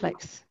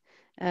complex.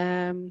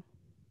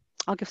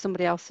 I'll give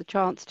somebody else a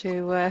chance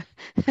to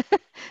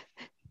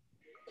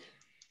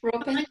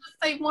Robin? Can I just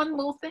say one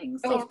more thing?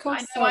 Oh, of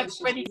course. I know I've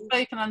already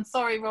spoken. I'm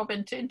sorry,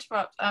 Robin, to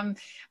interrupt. But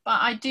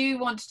I do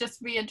want to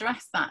just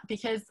readdress that,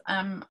 because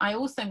I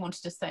also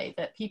wanted to say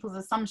that people's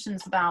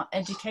assumptions about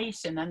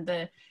education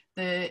and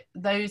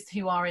those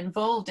who are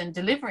involved in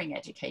delivering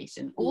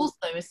education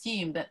also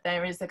assume that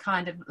there is a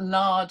kind of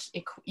large,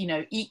 you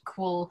know,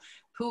 equal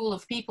pool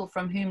of people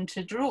from whom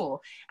to draw.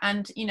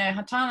 And, you know,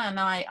 Hatana and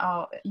I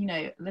are, you know,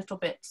 a little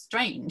bit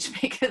strange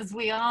because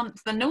we aren't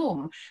the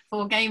norm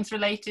for games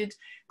related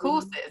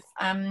courses.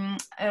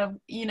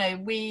 You know,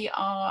 we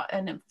are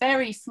a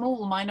very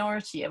small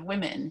minority of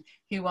women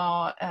who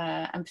are,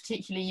 and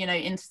particularly, you know,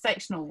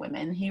 intersectional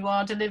women who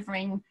are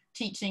delivering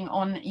teaching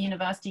on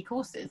university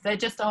courses. There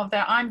just are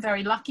there. I'm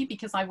very lucky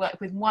because I work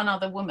with one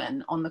other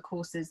woman on the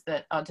courses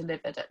that are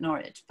delivered at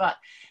Norwich, but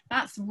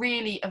that's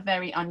really a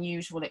very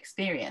unusual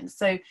experience.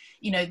 So,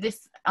 you know,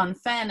 this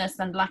unfairness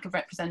and lack of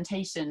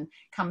representation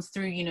comes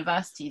through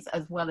universities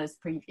as well as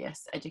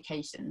previous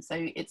education.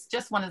 So it's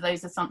just one of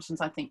those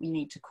assumptions I think we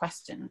need to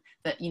question,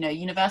 that, you know,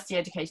 university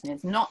education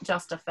is not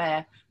just a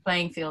fair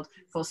playing field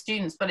for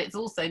students, but it's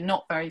also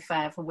not very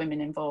fair for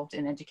women involved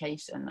in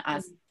education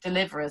as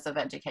deliverers of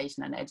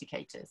education and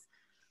educators.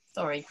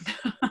 Sorry.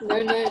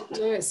 No,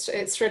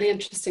 it's really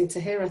interesting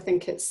to hear. I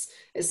think it's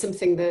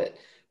something that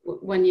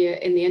when you're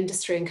in the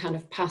industry and kind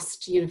of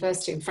past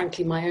university, and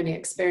frankly my only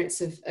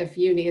experience of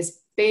uni is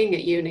being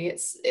at uni,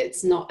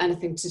 it's not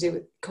anything to do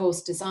with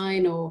course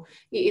design or,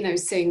 you know,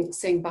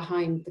 seeing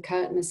behind the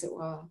curtain, as it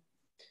were.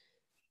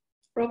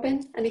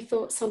 Robin, any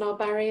thoughts on our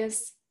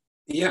barriers?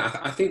 Yeah,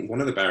 I think one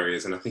of the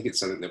barriers, and I think it's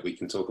something that we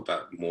can talk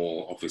about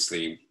more,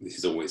 obviously this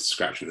is always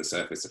scratching the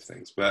surface of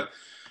things, but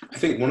I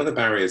think one of the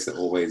barriers that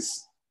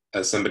always,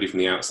 as somebody from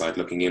the outside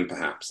looking in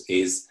perhaps,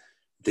 is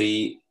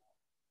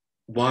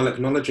while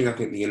acknowledging I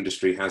think the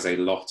industry has a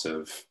lot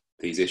of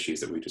these issues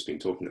that we've just been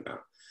talking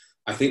about,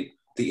 I think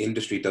the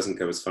industry doesn't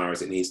go as far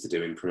as it needs to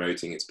do in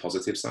promoting its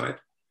positive side.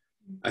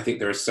 I think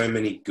there are so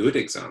many good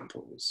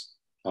examples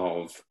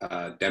of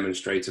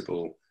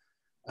demonstrable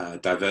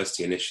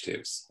diversity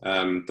initiatives.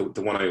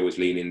 The one I always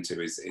lean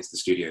into is the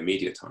Studio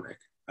Mediatonic,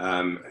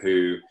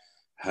 who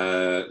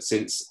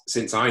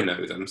since I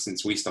know them,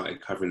 since we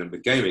started covering them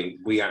with gaming,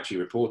 we actually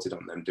reported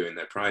on them doing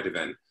their Pride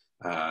event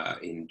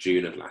in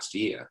June of last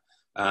year.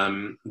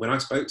 When I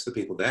spoke to the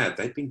people there,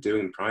 they'd been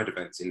doing Pride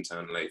events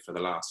internally for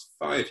the last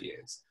 5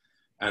 years.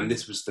 And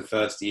this was the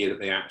first year that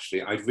they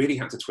actually, I really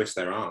had to twist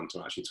their arm to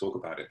actually talk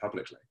about it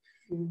publicly.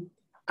 Mm.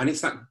 And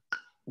it's that,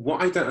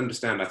 what I don't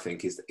understand, I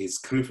think, is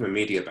coming from a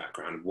media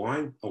background,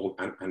 why,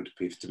 and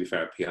to be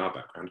fair, a PR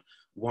background,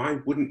 why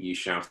wouldn't you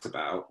shout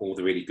about all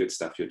the really good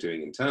stuff you're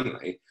doing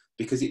internally?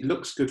 Because it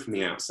looks good from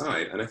the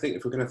outside. And I think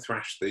if we're going to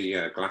thrash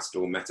the glass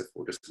door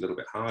metaphor just a little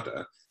bit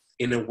harder,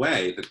 in a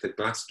way that the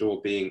glass door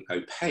being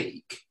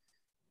opaque,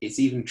 it's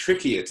even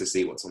trickier to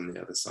see what's on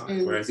the other side.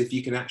 Mm. Whereas if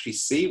you can actually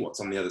see what's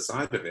on the other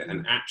side of it,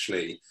 and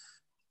actually,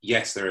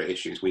 yes, there are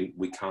issues, we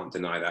can't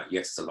deny that,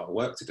 yes, there's a lot of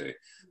work to do,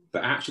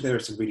 but actually there are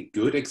some really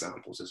good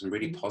examples, there's some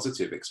really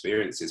positive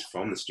experiences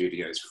from the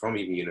studios, from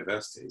even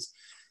universities,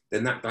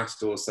 then that glass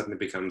door suddenly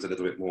becomes a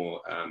little bit more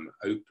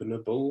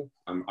openable.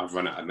 I've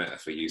run out of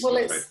metaphor use. Well,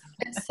 it's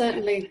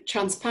certainly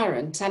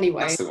transparent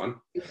anyway. That's the one.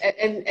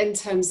 In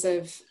terms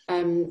of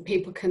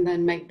people can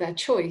then make their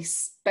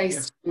choice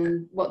based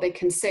on what they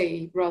can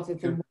see rather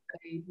than what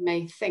they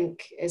may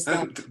think is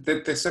that.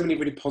 There's so many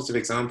really positive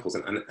examples,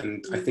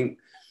 and I think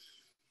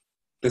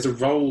there's a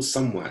role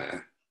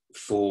somewhere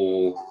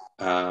for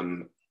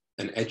an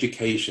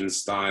education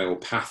style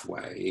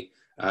pathway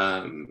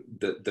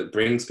that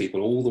brings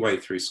people all the way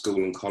through school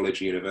and college,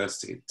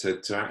 university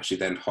to actually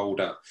then hold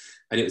up.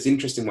 And it was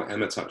interesting what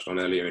Emma touched on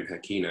earlier in her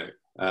keynote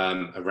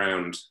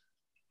around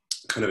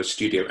kind of a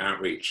studio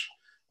outreach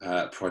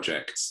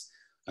projects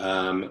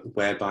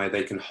whereby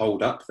they can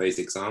hold up those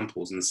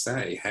examples and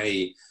say,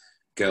 hey,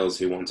 girls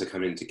who want to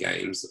come into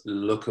games,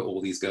 look at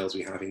all these girls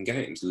we have in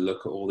games,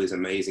 look at all these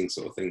amazing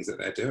sort of things that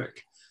they're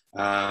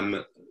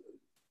doing.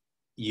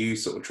 You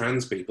sort of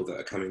trans people that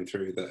are coming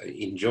through that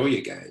enjoy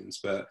your games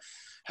but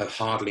have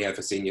hardly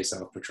ever seen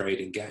yourself portrayed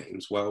in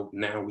games. Well,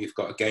 now we've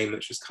got a game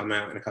that's just come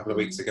out a couple of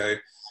weeks ago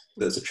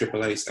that's a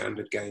AAA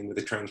standard game with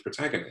a trans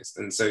protagonist.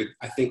 And so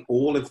I think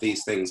all of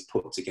these things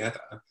put together,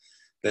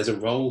 there's a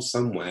role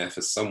somewhere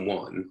for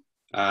someone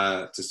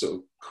to sort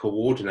of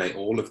coordinate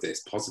all of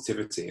this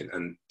positivity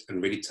and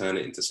really turn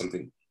it into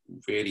something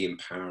really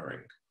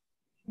empowering.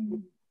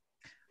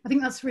 I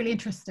think that's really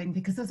interesting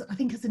because I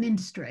think as an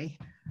industry,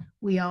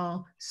 we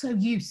are so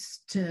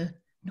used to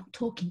not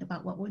talking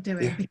about what we're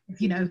doing. Because,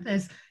 you know,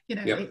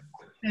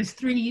 there's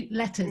 3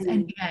 letters,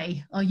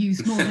 NBA, are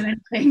used more than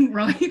anything,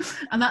 right?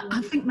 And that,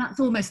 I think that's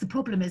almost the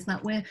problem, is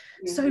that we're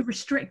so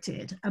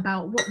restricted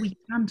about what we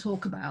can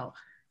talk about,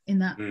 in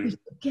that we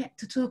get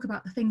to talk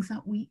about the things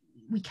that we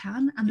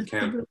can, and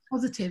the real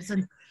positives.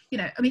 And, you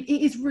know, I mean,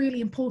 it is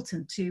really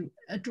important to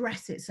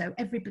address it so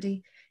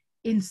everybody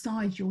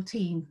inside your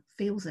team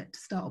feels it to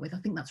start with. I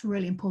think that's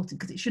really important,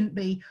 because it shouldn't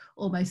be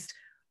almost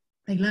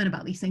they learn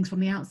about these things from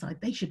the outside.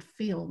 They should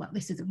feel that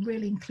this is a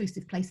really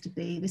inclusive place to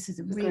be. This is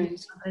a really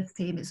diverse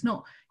team. It's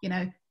not, you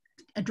know,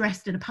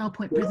 addressed in a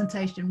PowerPoint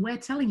presentation. We're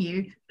telling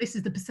you this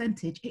is the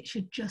percentage. It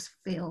should just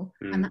feel,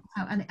 and that's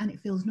how, and it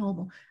feels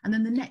normal. And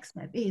then the next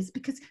step is,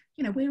 because,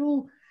 you know, we're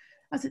all,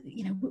 as a,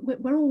 you know,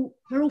 we're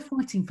all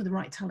fighting for the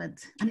right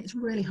talent, and it's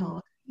really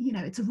hard. You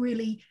know, it's a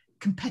really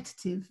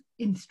competitive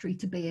industry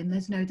to be in,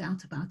 there's no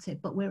doubt about it,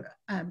 but we're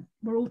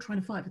all trying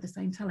to fight for the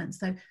same talent.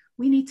 So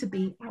we need to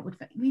be outward,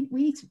 we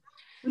need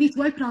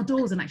to open our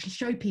doors and actually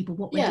show people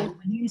what we're doing on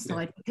the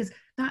inside, because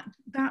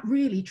that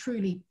really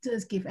truly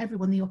does give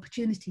everyone the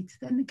opportunity to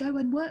then go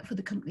and work for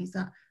the companies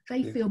that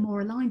they feel more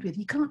aligned with.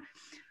 You can't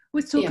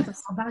always talk about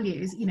our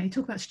values, you know,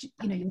 talk about, you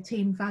know, your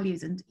team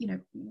values, and, you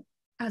know,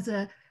 as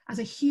as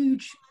a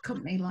huge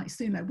company like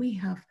Sumo, we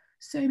have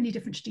so many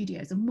different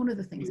studios, and one of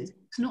the things is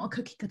it's not a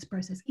cookie cutter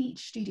process.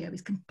 Each studio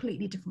is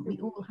completely different. We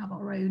all have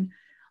our own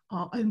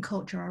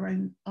culture, our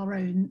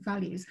own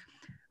values,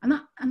 and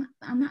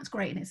that's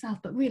great in itself.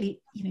 But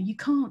really, you know, you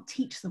can't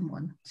teach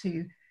someone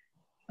to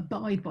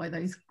abide by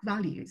those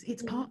values.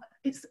 It's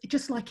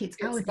just like it's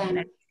our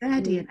DNA,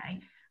 their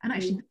DNA. And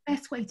actually, the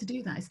best way to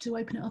do that is to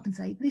open it up and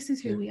say, this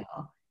is who we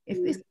are.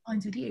 If this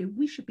aligns with you,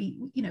 we should be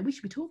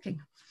talking.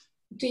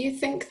 Do you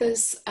think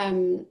there's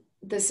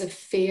a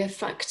fear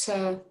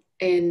factor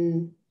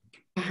in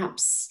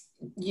perhaps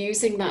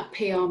using that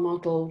PR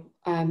model?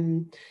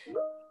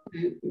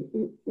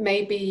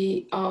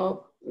 Maybe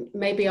our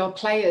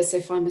players,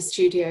 if I'm a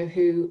studio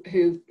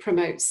who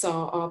promotes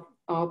our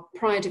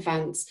Pride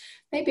events,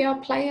 maybe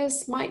our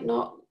players might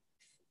not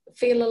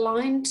feel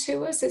aligned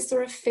to us. Is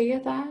there a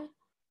fear there?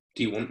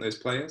 Do you want those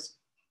players?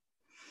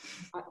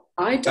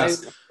 I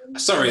don't.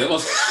 Sorry, that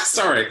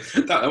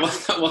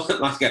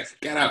wasn't like a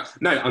get out.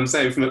 No, I'm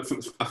saying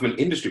from an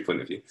industry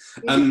point of view.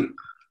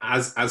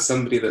 As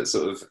somebody that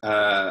sort of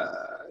I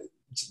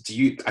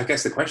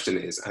guess the question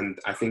is, and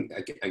I think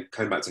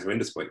coming back to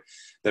Harinder's point,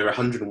 there are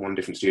 101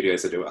 different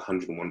studios that do it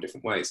 101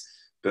 different ways.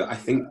 But I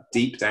think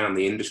deep down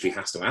the industry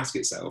has to ask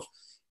itself,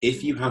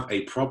 if you have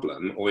a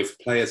problem, or if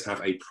players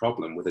have a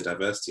problem with a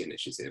diversity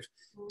initiative,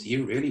 do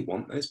you really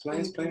want those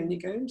players playing your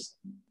games?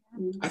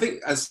 I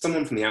think as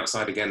someone from the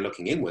outside, again,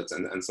 looking inwards,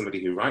 and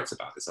somebody who writes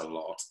about this a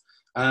lot,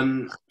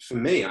 for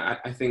me,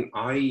 I think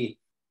I'm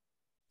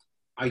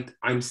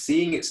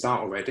seeing it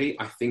start already.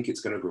 I think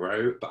it's going to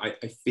grow, but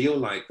I feel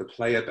like the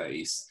player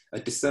base, a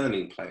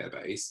discerning player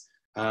base,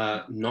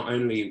 not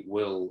only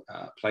will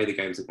play the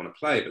games they want to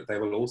play, but they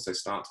will also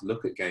start to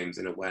look at games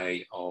in a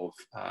way of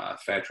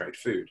fair trade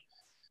food,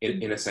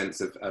 in a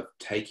sense of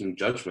taking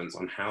judgments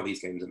on how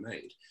these games are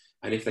made.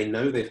 And if they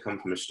know they've come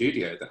from a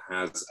studio that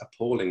has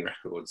appalling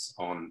records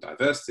on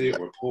diversity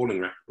or appalling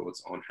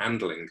records on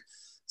handling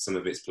some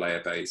of its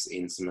player base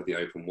in some of the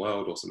open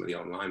world or some of the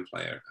online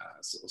player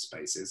sort of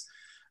spaces,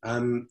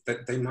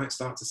 that they might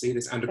start to see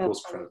this, and of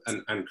course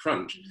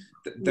crunch,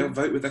 they'll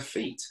vote with their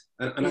feet.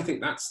 And I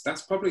think that's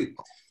probably,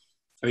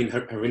 I mean,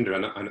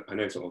 Harinder, I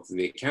know sort of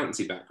the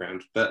accountancy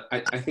background, but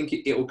I think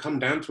it will come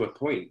down to a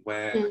point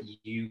where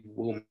you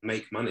will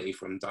make money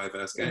from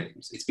diverse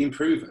games. It's been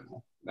proven.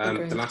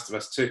 The Last of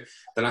Us 2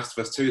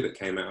 that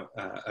came out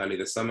early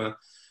this summer,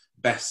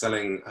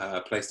 best-selling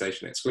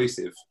PlayStation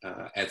exclusive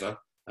ever,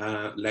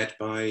 led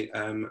by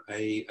an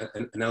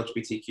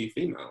LGBTQ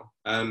female.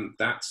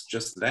 That's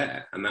just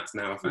there, and that's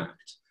now a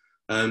fact.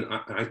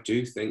 I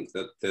do think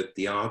that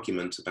the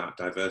argument about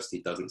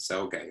diversity doesn't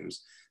sell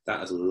games, that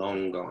has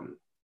long gone.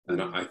 And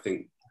I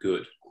think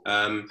good.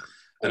 And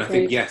I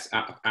think, yes,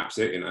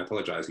 absolutely. And I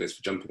apologise, Liz,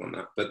 for jumping on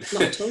that. But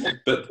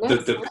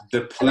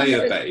the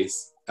player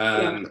base,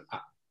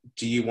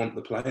 do you want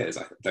the players,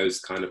 those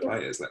kind of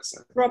players, let's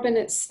say? Robin,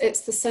 it's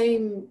the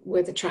same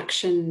with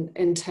attraction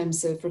in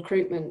terms of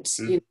recruitment.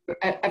 You know,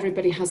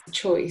 everybody has a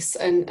choice.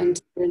 And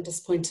to Harinder's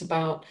point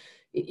about,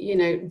 you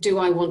know, do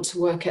I want to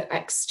work at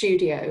X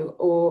studio,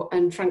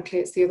 and frankly,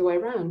 it's the other way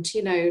around.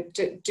 You know,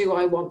 do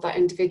I want that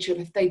individual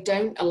if they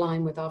don't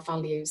align with our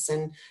values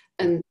and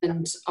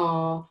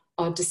our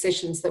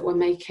decisions that we're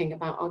making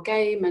about our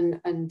game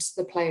and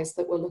the players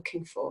that we're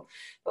looking for?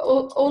 But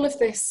all of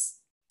this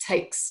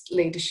takes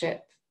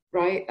leadership,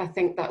 right? I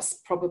think that's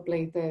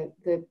probably the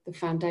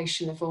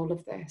foundation of all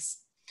of this.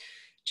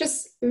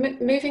 Just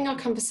moving our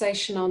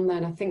conversation on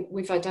then, I think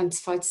we've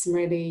identified some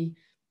really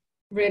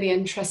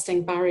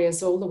interesting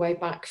barriers all the way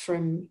back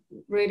from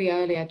really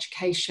early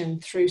education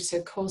through to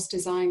course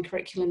design,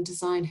 curriculum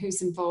design,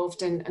 who's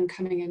involved and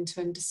coming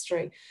into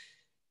industry.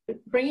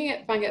 Bringing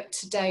it bang up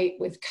to date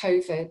with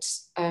COVID,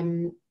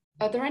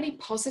 are there any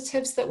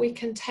positives that we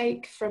can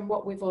take from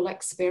what we've all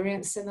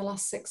experienced in the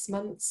last 6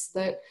 months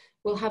that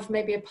will have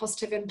maybe a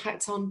positive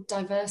impact on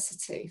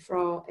diversity for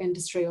our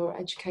industry or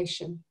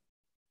education?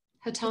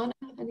 Hatana,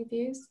 any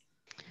views?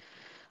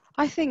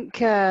 I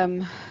think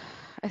I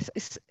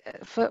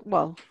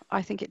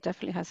think it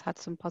definitely has had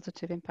some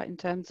positive impact in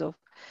terms of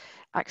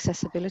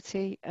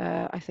accessibility.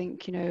 I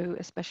think, you know,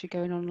 especially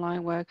going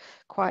online, where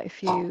quite a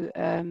few,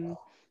 an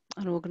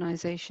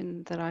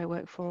organisation that I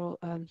work for,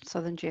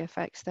 Southern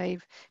GFX,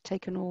 they've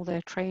taken all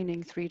their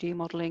training 3D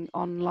modelling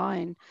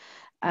online.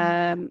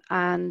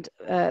 And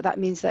that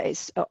means that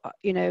it's,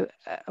 you know,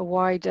 a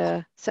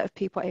wider set of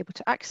people able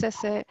to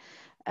access it.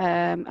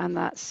 And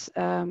that's,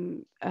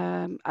 and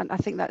I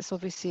think that's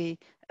obviously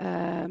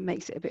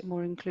makes it a bit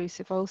more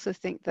inclusive. I also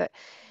think that,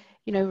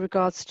 you know,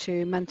 regards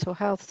to mental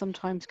health,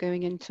 sometimes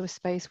going into a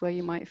space where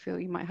you might feel,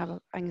 you might have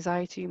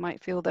anxiety, you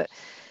might feel that,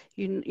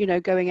 you know,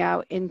 going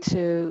out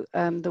into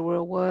the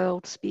real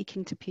world,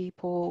 speaking to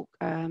people,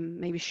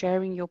 maybe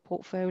sharing your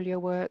portfolio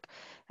work,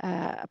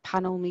 a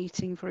panel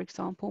meeting, for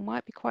example,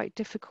 might be quite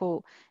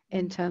difficult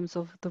in terms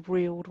of the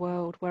real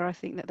world, where I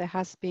think that there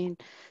has been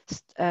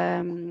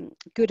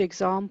good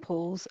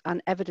examples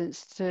and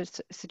evidence to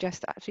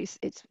suggest that actually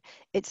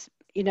it's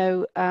you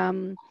know,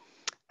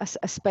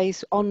 a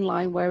space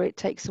online where it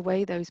takes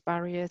away those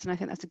barriers, and I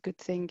think that's a good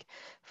thing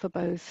for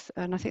both.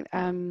 And I think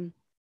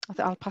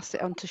I'll pass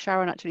it on to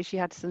Sharon. Actually, she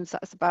had some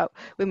stats about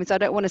women, so I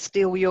don't want to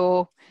steal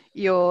your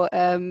yeah.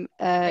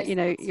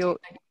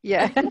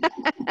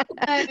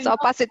 So I'll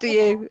pass it to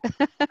you.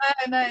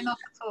 No, not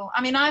at all.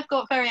 I mean, I've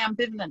got very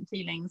ambivalent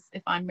feelings,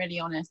 if I'm really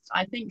honest.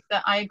 I think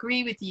that I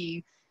agree with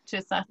you to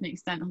a certain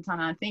extent,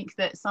 Hatana. I think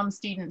that some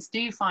students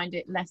do find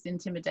it less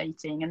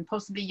intimidating, and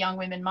possibly young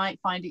women might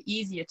find it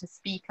easier to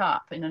speak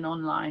up in an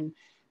online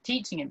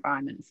teaching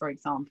environment, for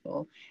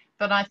example.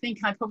 But I think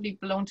I probably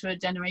belong to a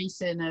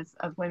generation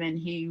of women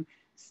who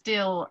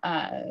still,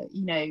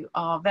 you know,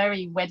 are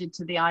very wedded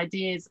to the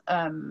ideas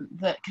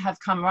that have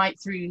come right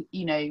through,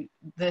 you know,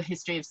 the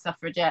history of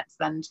suffragettes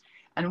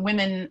and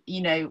women,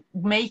 you know,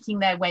 making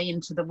their way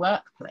into the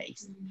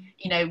workplace,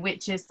 you know,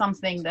 which is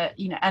something that,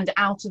 you know, and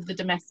out of the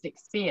domestic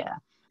sphere.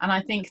 And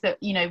I think that,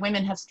 you know,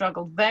 women have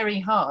struggled very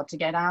hard to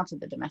get out of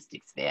the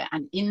domestic sphere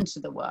and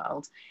into the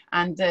world.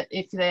 And that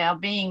if they are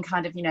being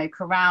kind of, you know,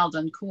 corralled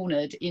and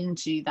cornered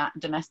into that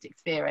domestic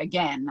sphere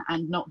again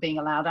and not being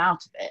allowed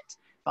out of it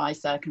by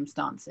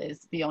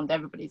circumstances beyond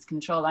everybody's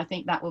control, I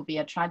think that will be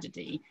a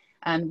tragedy.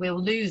 And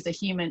we'll lose a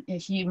human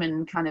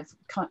kind of,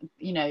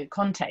 you know,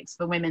 context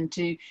for women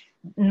to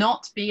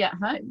not be at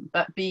home,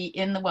 but be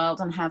in the world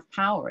and have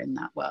power in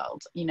that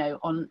world, you know,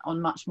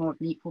 on much more of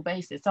an equal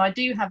basis. So I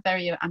do have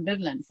very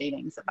ambivalent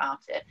feelings about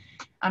it.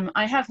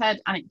 I have heard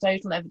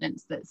anecdotal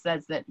evidence that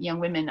says that young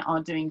women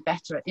are doing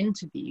better at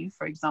interview,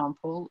 for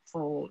example,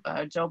 for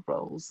job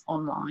roles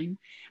online.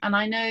 And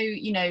I know,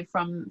 you know,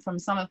 from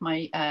some of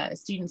my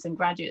students and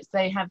graduates,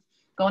 they have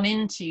gone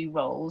into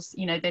roles,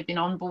 you know, they've been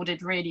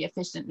onboarded really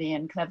efficiently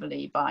and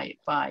cleverly by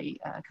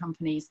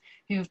companies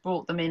who've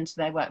brought them into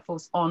their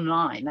workforce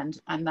online,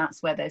 and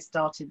that's where they're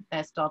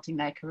starting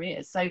their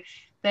careers. So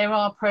there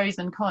are pros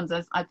and cons,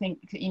 as I think,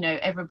 you know,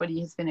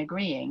 everybody has been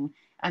agreeing,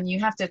 and you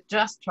have to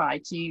just try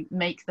to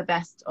make the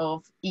best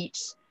of each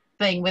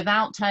thing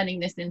without turning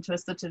this into a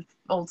sort of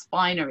false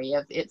binary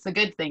of it's a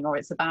good thing or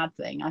it's a bad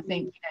thing. I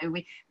think, you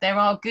know, there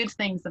are good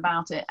things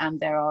about it and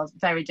there are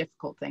very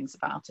difficult things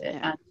about it.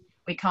 And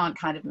we can't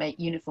kind of make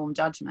uniform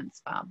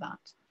judgments about that.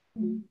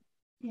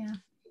 Yeah.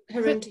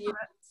 Harinder,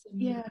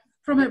 yeah.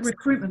 From a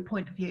recruitment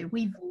point of view,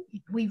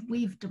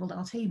 we've doubled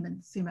our team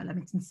in Sumo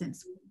Leamington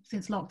since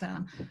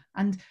lockdown,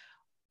 and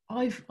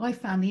I've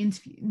found the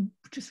interview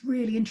just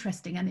really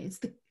interesting. And it's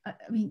the, I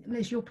mean,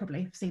 Liz, you'll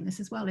probably have seen this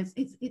as well. It's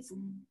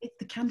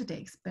the candidate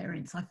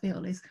experience. I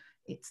feel it's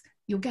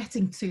you're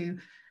getting to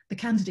the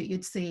candidate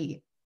you'd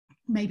see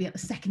maybe at the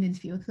second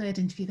interview or third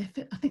interview.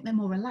 I think they're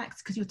more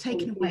relaxed because you're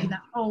taking away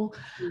that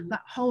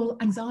whole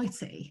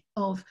anxiety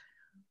of,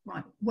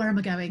 right, where am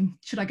I going?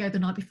 Should I go the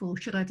night before?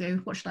 Should I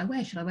do? What should I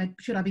wear?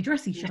 Should I be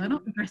dressy? Should I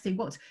not be dressy?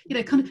 What, you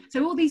know, kind of,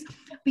 so all these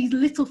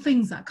little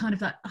things that kind of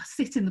that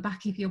sit in the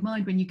back of your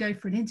mind when you go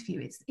for an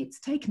interview, it's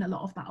taken a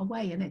lot of that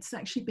away, and it's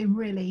actually been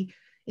really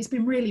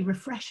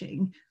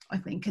refreshing, I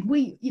think. And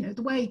we, you know,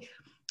 the way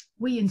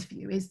we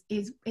interview is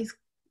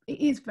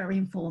very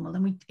informal,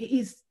 and it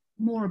is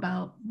more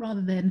about,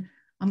 rather than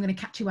I'm going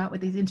to catch you out with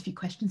these interview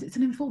questions, it's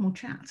an informal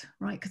chat,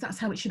 right? Because that's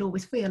how it should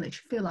always feel. It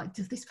should feel like,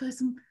 does this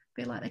person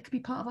feel like they could be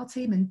part of our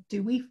team, and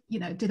do we, you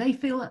know, do they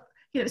feel that,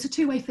 you know, it's a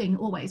two-way thing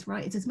always,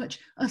 right? It's as much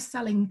us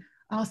selling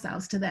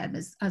ourselves to them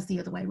as the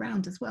other way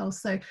around as well.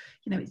 So,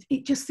 you know,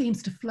 it just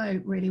seems to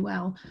flow really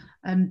well.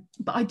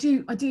 But I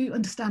do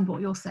understand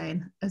what you're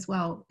saying as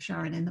well,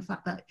 Sharon, in the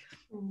fact that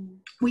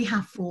we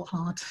have fought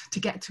hard to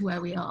get to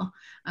where we are,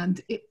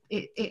 and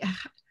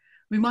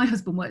I mean, my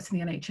husband works in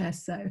the NHS,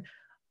 so,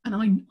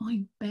 and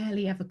I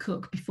barely ever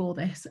cook before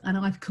this, and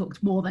I've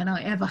cooked more than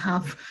I ever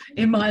have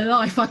in my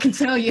life, I can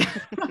tell you.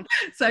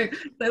 so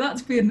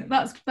that's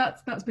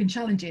been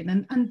challenging,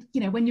 and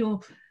you know,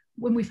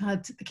 when we've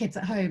had the kids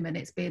at home and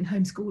it's been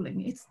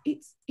homeschooling,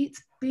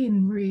 it's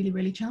been really,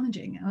 really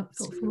challenging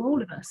for all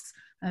of us.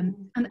 And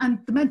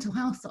the mental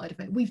health side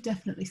of it, we've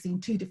definitely seen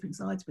two different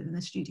sides within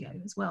the studio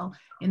as well,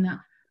 in that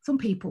some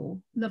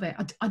people love it.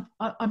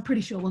 I'm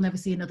pretty sure we'll never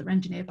see another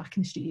engineer back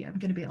in the studio, I'm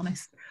going to be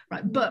honest,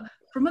 right? But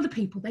from other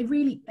people, they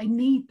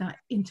need that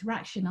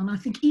interaction. And I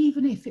think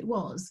even if it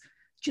was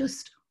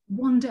just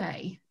one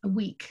day a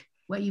week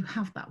where you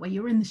have that, where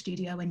you're in the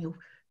studio and you're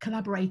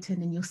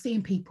collaborating and you're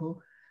seeing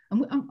people,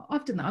 and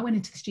I've done that. I went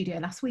into the studio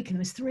last week and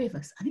there was 3 of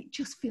us, and it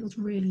just feels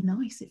really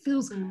nice. It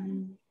feels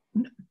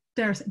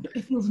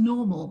it feels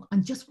normal,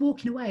 and just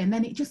walking away, and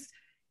then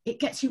it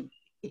gets you,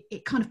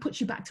 it kind of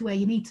puts you back to where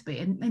you need to be,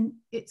 and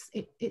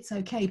it's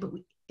okay. But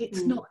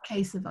it's not a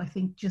case of, I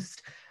think,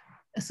 just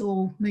us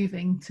all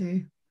moving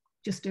to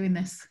just doing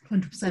this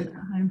 100% at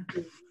home.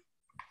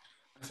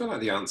 I feel like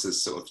the answer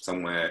is sort of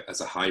somewhere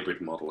as a hybrid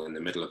model in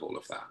the middle of all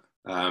of that.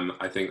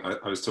 I think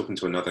I was talking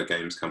to another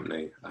games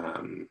company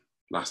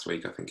last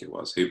week, I think it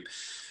was, who,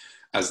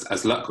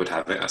 as luck would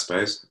have it, I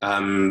suppose,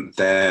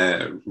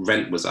 their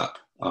rent was up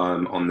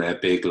on their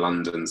big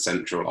London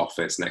central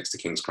office next to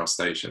King's Cross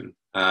Station.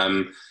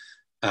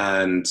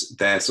 And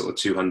their sort of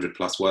 200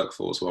 plus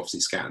workforce were obviously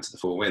scattered to the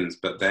 4 winds,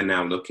 but they're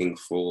now looking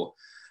for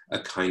a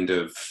kind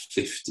of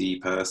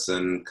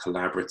 50-person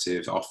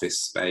collaborative office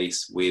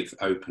space with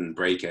open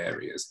break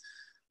areas,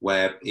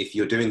 where if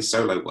you're doing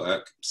solo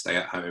work, stay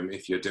at home.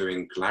 If you're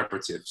doing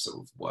collaborative sort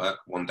of work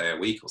 1 day a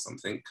week or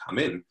something, come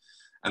in.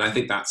 And I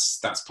think that's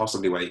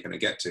possibly where you're going to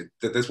get to.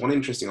 There's one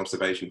interesting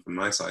observation from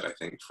my side, I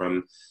think,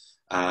 from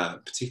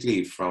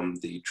particularly from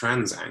the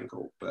trans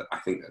angle, but I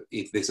think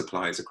if this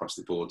applies across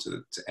the board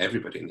to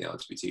everybody in the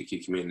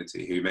LGBTQ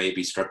community who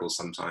maybe struggles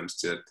sometimes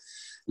to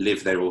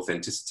live their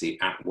authenticity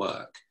at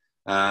work.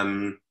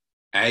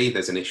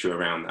 There's an issue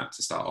around that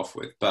to start off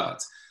with,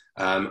 but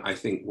I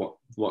think what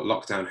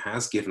lockdown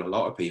has given a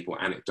lot of people,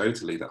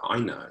 anecdotally that I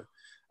know,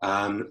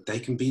 they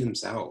can be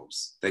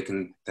themselves. They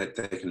can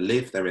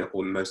live their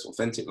most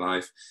authentic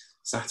life,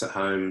 sat at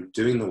home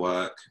doing the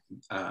work.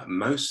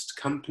 Most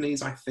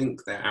companies, I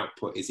think, their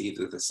output is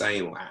either the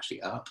same or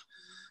actually up.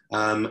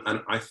 And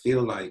I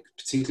feel like,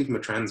 particularly from a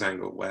trans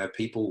angle, where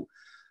people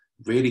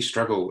really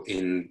struggle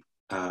in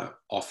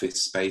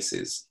office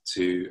spaces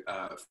to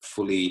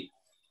fully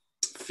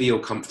feel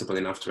comfortable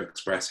enough to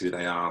express who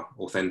they are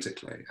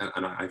authentically.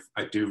 And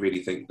I do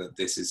really think that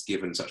this has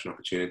given such an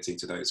opportunity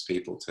to those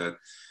people to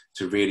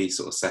really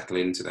sort of settle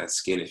into their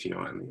skin, if you know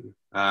what I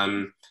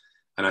mean.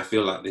 And I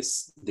feel like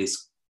this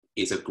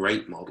is a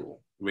great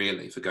model,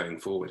 really, for going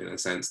forward, in a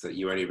sense that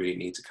you only really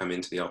need to come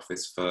into the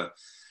office for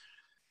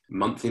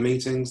monthly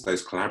meetings,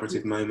 those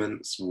collaborative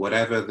moments,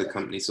 whatever the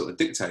company sort of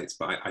dictates.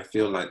 But I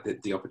feel like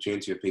the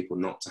opportunity of people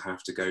not to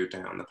have to go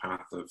down the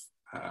path of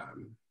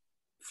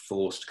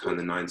forced kind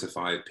of 9 to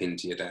 5 pinned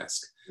to your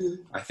desk,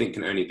 I think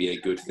can only be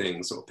a good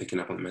thing, sort of picking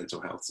up on the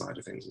mental health side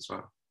of things as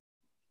well.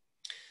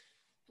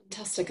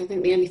 Fantastic. I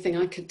think the only thing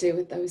I could do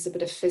with though is a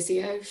bit of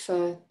physio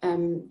for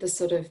the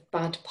sort of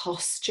bad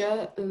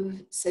posture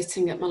of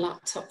sitting at my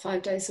laptop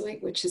 5 days a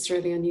week, which is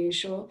really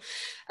unusual.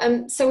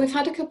 So we've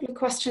had a couple of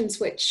questions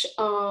which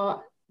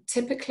are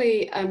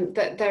typically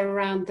that they're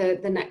around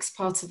the next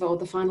part of, or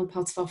the final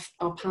part of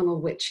our panel,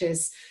 which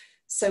is,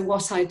 so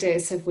what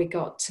ideas have we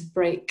got to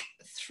break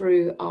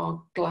through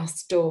our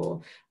glass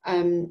door?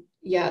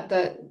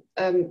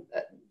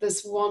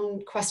 There's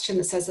one question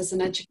that says, as an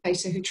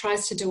educator who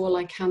tries to do all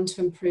I can to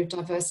improve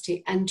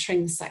diversity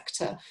entering the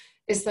sector,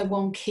 is there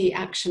one key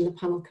action the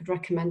panel could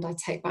recommend I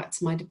take back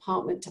to my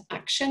department to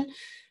action?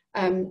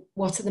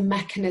 What are the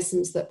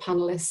mechanisms that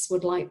panelists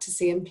would like to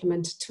see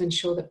implemented to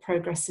ensure that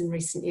progress in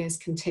recent years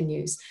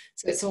continues?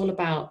 So it's all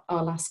about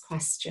our last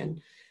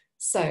question.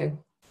 So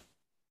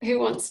who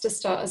wants to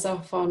start us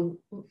off on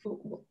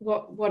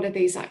what are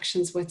these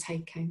actions we're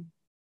taking?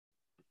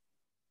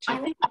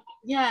 Sharon? I think,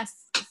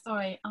 yes,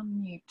 sorry,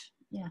 unmute.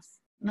 Yes,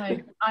 no,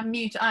 I'm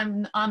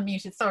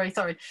unmuted, sorry.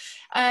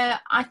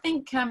 I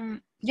think,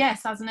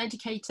 yes, as an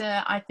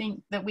educator, I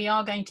think that we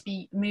are going to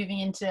be moving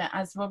into,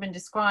 as Robin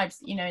describes,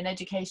 you know, in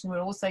education, we're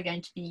also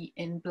going to be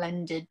in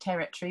blended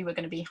territory. We're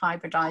going to be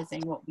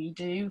hybridizing what we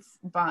do,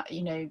 but,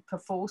 you know,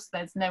 perforce,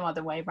 there's no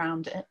other way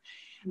around it.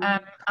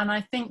 And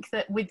I think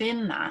that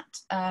within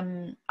that,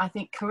 I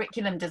think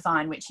curriculum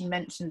design, which you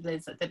mentioned,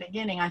 Liz, at the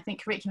beginning, I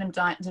think curriculum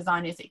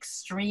design is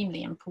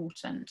extremely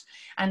important,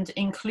 and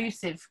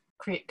inclusive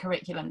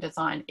curriculum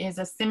design is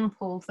a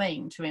simple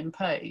thing to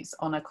impose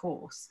on a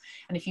course.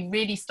 And if you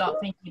really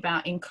start thinking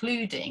about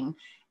including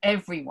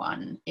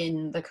everyone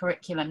in the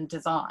curriculum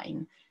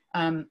design,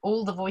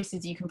 all the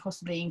voices you can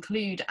possibly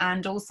include,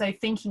 and also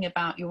thinking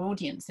about your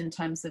audience in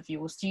terms of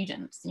your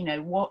students, you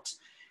know, what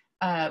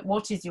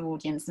is your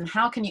audience and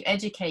how can you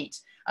educate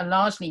a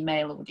largely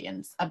male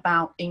audience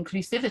about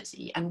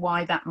inclusivity and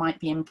why that might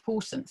be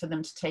important for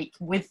them to take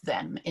with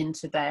them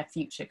into their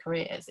future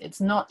careers. It's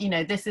not, you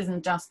know, this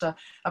isn't just a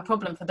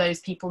problem for those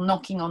people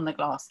knocking on the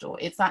glass door.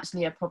 It's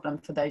actually a problem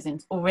for those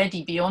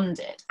already beyond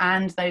it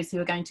and those who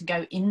are going to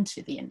go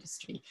into the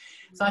industry.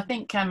 So I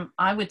think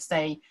I would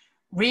say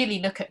really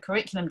look at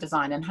curriculum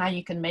design and how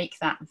you can make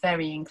that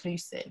very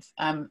inclusive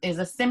is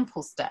a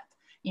simple step.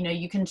 You know,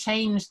 you can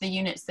change the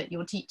units that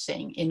you're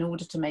teaching in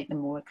order to make them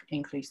more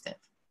inclusive.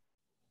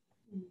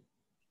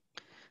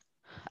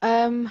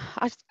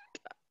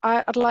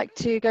 I'd like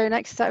to go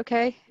next, is that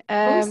okay?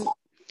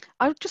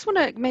 I just want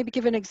to maybe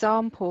give an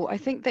example. I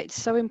think that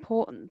it's so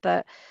important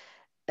that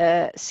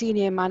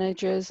senior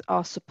managers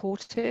are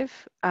supportive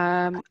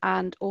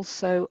and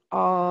also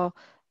are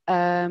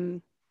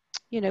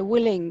you know,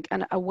 willing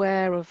and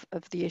aware of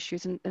the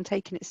issues and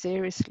taking it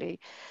seriously.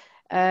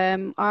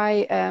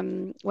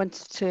 I went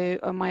to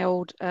my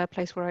old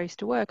place where I used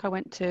to work. I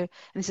went to, and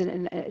this is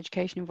an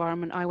education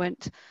environment, I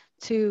went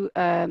to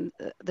the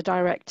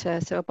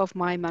director, so above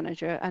my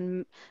manager,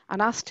 and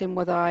asked him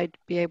whether I'd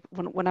be able,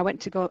 when I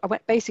went to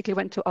basically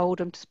went to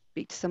Oldham to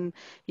speak to some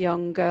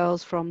young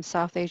girls from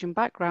South Asian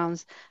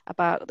backgrounds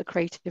about the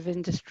creative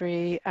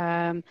industry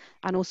and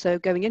also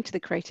going into the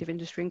creative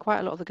industry, and quite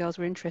a lot of the girls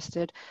were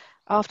interested.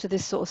 After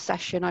this sort of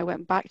session, I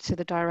went back to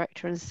the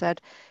director and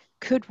said,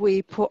 could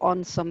we put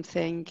on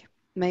something,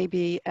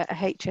 maybe a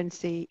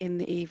HNC in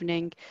the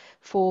evening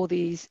for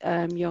these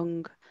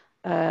young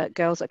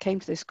girls that came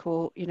to this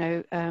call, you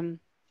know,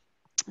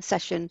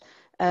 session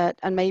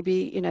and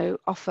maybe, you know,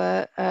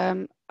 offer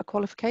a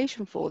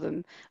qualification for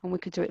them, and we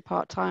could do it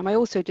part-time. I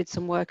also did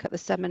some work at the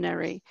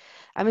seminary,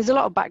 and there's a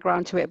lot of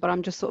background to it, but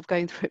I'm just sort of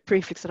going through it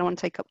briefly because I don't want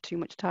to take up too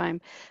much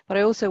time. But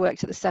I also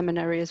worked at the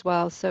seminary as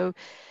well. So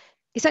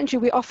essentially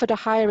we offered a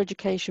higher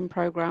education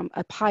program,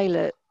 a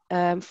pilot,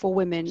 for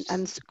women,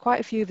 and quite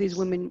a few of these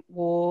women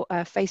wore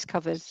face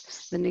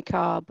covers, the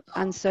niqab,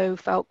 and so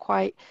felt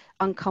quite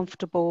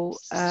uncomfortable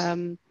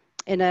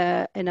in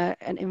an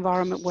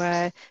environment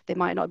where they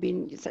might not have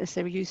been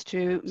necessarily used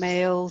to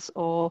males,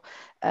 or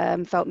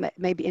felt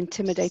maybe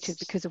intimidated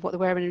because of what they're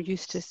wearing, and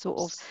used to sort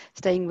of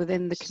staying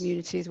within the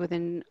communities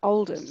within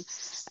Oldham.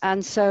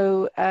 And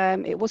so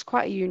it was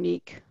quite a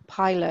unique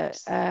pilot,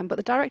 but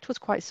the director was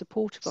quite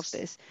supportive of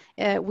this.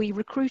 We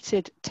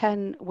recruited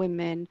 10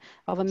 women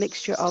of a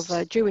mixture of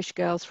Jewish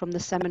girls from the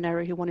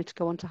seminary who wanted to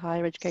go on to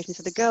higher education.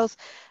 So the girls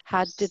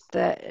did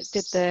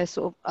their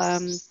sort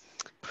of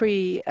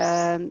pre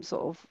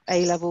sort of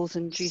A levels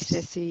and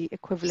GCSE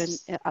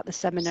equivalent at the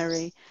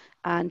seminary,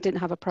 and didn't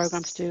have a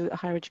program to do a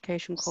higher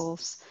education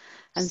course.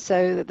 And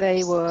so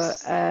they were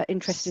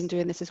interested in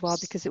doing this as well,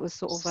 because it was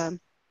sort of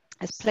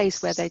a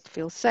place where they'd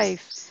feel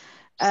safe.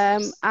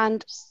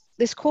 And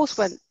this course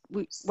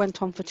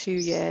went on for 2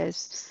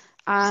 years,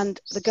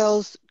 and the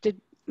girls did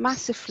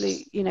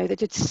massively, you know, they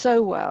did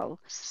so well.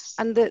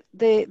 And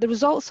the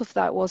results of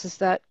that is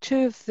that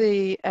 2 of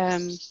the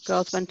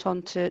girls went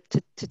on to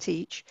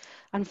teach,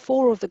 and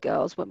 4 of the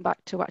girls went back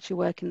to actually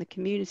work in the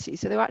community.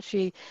 So they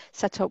actually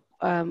set up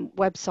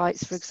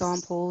websites, for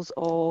examples,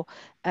 or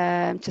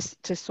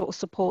to sort of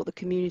support the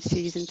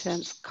communities in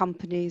terms of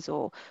companies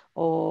or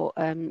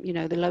you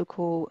know, the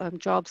local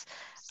jobs,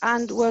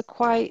 and were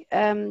quite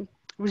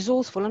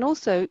resourceful, and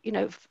also, you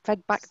know,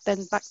 fed back to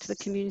the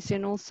community,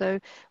 and also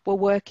were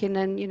working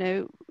and, you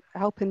know,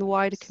 helping the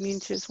wider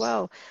community as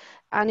well.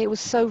 And it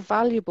was so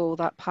valuable,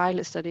 that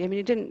pilot study. I mean,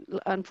 it didn't,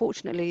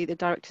 unfortunately, the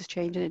directors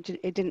changed, and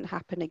it didn't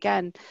happen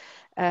again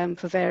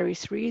for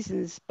various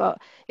reasons.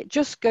 But it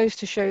just goes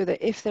to show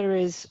that if there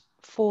is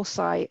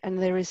foresight and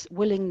there is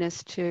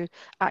willingness to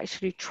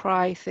actually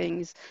try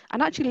things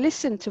and actually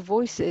listen to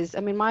voices. I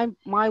mean,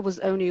 my was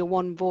only a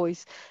one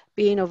voice,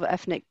 being of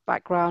ethnic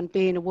background,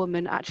 being a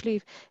woman, actually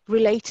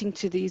relating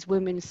to these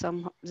women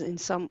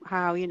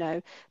somehow, you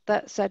know,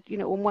 that said, you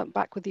know, and went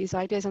back with these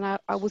ideas, and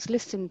I was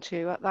listened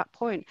to at that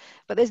point.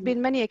 But there's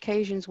been many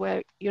occasions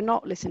where you're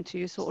not listened to,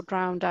 you're sort of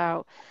drowned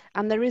out,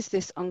 and there is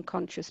this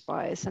unconscious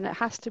bias, and it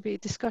has to be,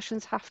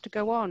 discussions have to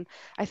go on.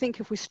 I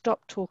think if we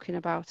stop talking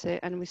about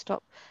it and we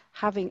stop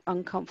having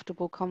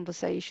uncomfortable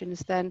conversations,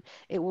 then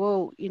it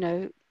will, you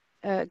know,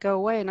 go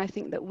away. And I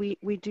think that we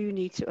do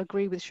need to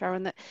agree with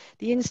Sharon that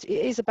it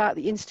is about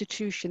the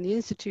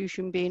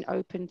institution being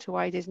open to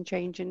ideas and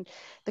change, and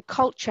the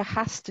culture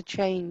has to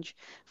change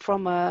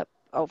from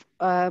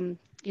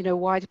you know,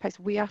 wider place.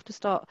 We have to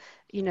start,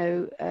 you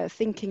know,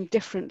 thinking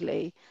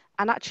differently,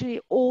 and actually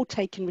all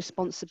taking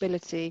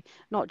responsibility,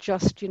 not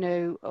just, you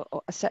know,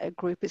 a set of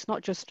group. It's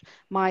not just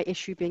my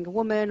issue being a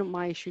woman or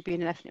my issue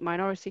being an ethnic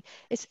minority.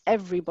 It's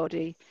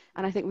everybody,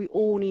 and I think we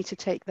all need to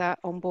take that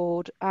on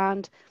board.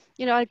 And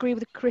you know, I agree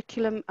with the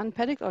curriculum and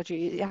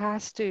pedagogy. It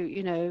has to,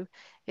 you know,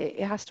 it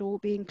has to all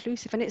be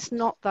inclusive, and it's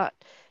not that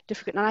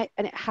difficult.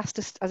 And it has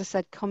to, as I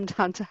said, come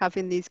down to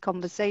having these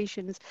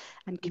conversations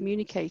and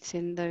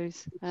communicating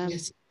those.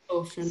 Yes,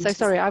 so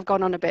sorry, I've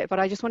gone on a bit, but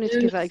I just wanted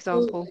to give that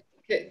example.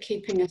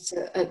 Keeping us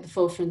at the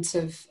forefront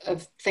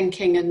of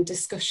thinking and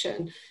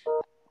discussion.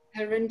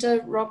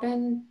 Harinder,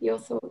 Robin, your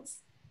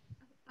thoughts?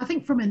 I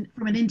think from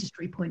an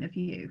industry point of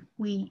view,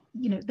 you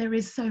know, there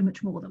is so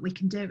much more that we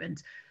can do.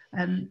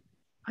 And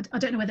I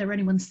don't know whether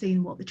anyone's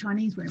seen what the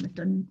Chinese room have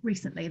done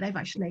recently. They've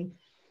actually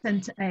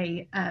sent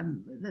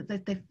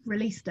they've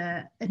released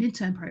an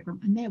intern program,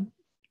 and they're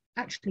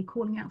actually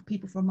calling out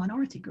people from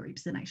minority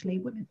groups, and actually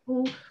women,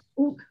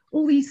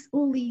 all these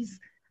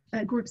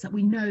groups that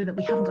we know that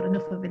we haven't got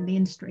enough of in the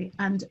industry.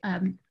 And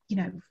you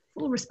know,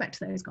 full respect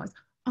to those guys.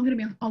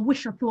 I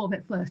wish I thought of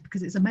it first,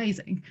 because it's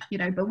amazing, you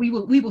know. But we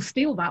will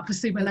steal that for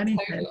Sumo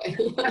Leamington,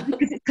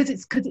 because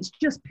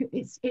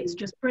it's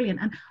just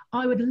brilliant. And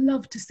I would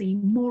love to see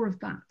more of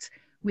that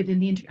within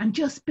the industry, and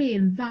just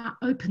being that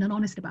open and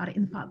honest about it,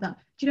 in the fact that,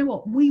 do you know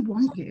what, we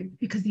want you,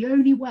 because the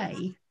only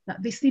way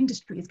that this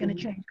industry is going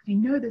to change, because we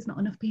know there's not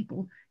enough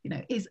people, you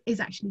know, is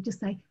actually just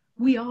say,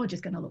 we are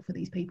just going to look for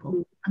these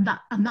people, and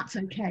that's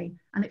okay.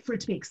 And for it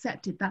to be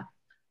accepted that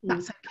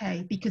that's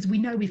okay, because we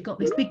know we've got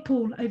this big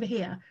pool over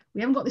here.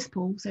 We haven't got this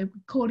pool, so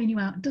calling you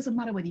out, it doesn't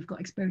matter whether you've got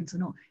experience or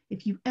not.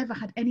 If you've ever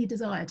had any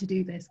desire to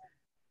do this,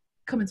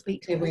 come and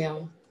speak to us. Here we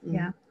are.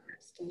 Yeah.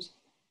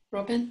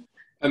 Robin?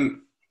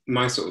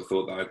 My sort of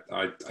thought that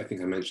I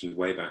think I mentioned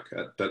way back,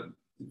 but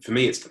for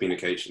me, it's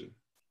communication.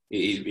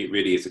 It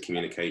really is a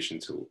communication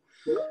tool.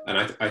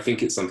 And I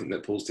think it's something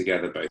that pulls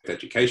together both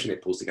education,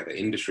 it pulls together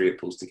industry, it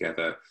pulls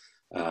together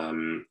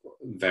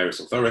various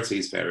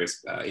authorities,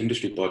 various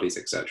industry bodies,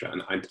 etc.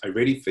 And I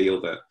really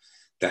feel that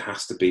there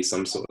has to be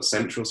some sort of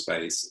central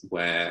space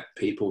where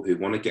people who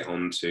want to get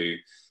onto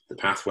the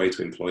pathway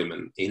to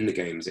employment in the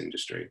games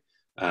industry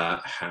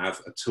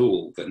have a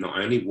tool that not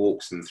only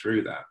walks them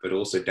through that, but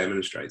also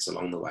demonstrates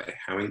along the way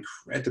how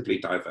incredibly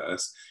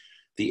diverse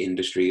the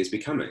industry is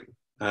becoming.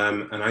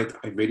 And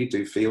I really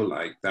do feel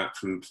like that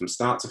from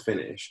start to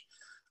finish,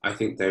 I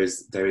think there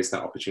is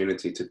that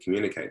opportunity to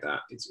communicate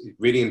that. It's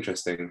really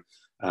interesting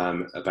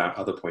about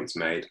other points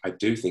made. I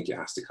do think it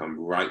has to come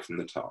right from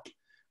the top.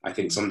 I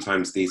think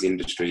sometimes these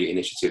industry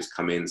initiatives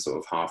come in sort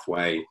of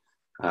halfway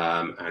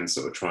and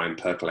sort of try and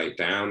percolate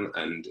down,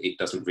 and it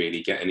doesn't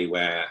really get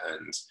anywhere,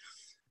 and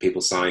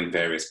people sign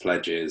various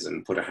pledges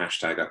and put a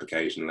hashtag up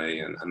occasionally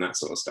and that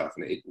sort of stuff.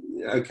 And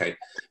okay,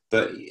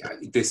 but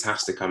this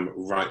has to come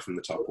right from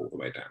the top all the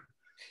way down.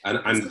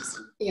 And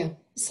yeah,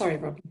 sorry,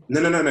 Robin.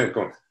 No,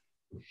 go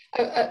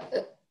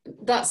on.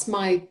 That's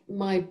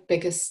my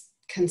biggest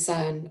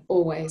concern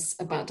always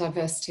about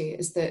diversity,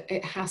 is that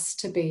it has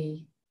to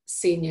be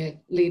senior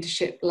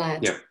leadership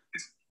led, yeah,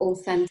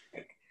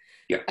 authentic.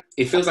 Yeah,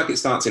 it feels like it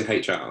starts in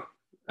HR.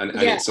 And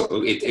yeah. it sort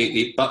of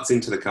it butts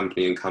into the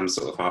company and comes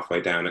sort of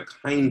halfway down at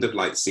kind of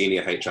like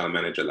senior HR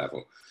manager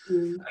level.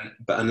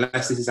 But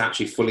unless this is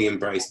actually fully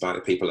embraced by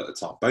the people at the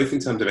top, both in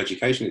terms of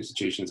education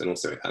institutions and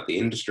also at the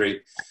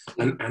industry,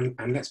 and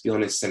let's be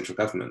honest, central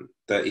government,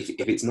 that if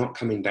it's not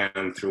coming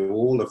down through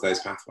all of those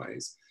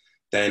pathways,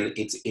 then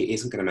it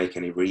isn't going to make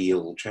any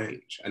real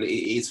change. And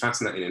it's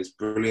fascinating and it's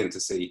brilliant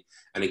to see.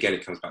 And again,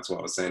 it comes back to what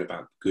I was saying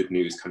about good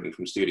news coming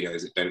from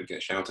studios that don't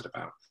get shouted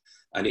about.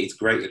 And it's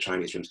great that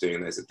Chinese Room's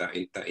doing that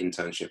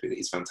internship.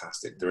 It's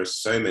fantastic. There are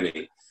so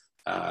many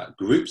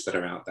groups that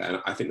are out there.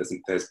 And I think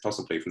there's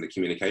possibly from the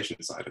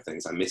communication side of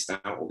things, I missed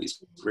out all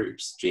these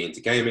groups: G into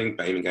Gaming,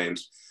 Gaming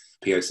Games,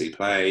 POC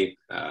Play,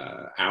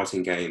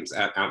 Outing Games,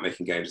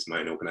 Outmaking Games is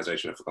my own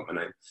organisation. I forgot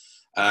my name.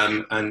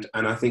 And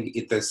I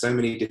think there's so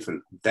many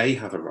different, they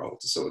have a role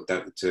to sort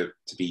of to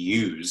be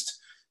used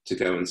to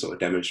go and sort of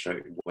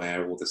demonstrate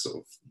where all the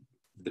sort of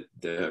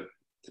the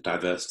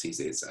diversities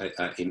is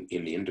in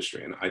the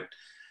industry. And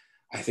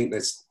I think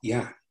there's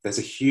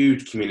a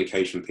huge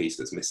communication piece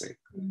that's missing.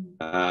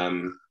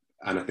 And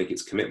I think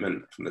it's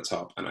commitment from the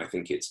top. And I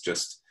think it's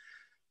just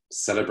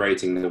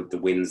celebrating the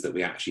wins that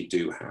we actually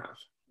do have.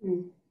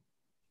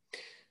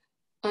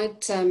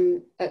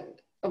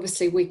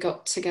 Obviously we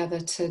got together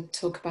to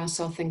talk about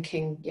our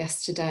thinking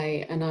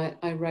yesterday, and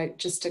I wrote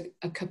just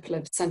a couple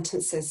of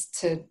sentences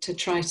to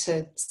try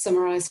to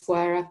summarise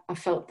where I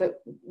felt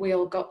that we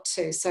all got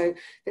to. So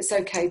it's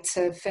okay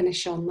to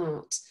finish on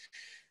that.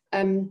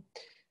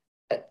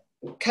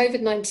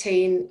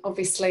 COVID-19,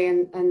 obviously,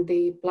 and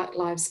the Black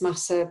Lives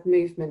Matter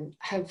movement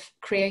have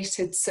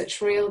created such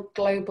real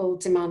global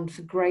demand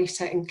for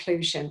greater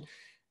inclusion.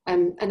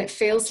 And it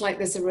feels like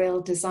there's a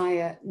real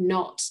desire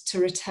not to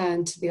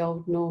return to the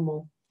old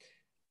normal.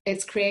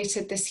 It's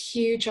created this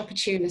huge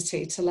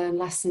opportunity to learn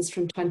lessons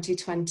from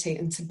 2020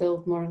 and to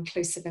build more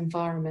inclusive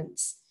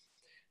environments.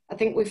 I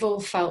think we've all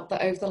felt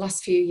that over the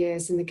last few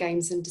years in the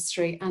games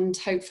industry and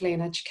hopefully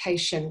in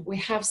education, we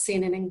have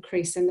seen an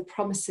increase in the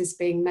promises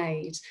being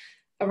made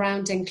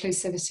around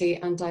inclusivity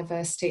and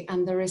diversity,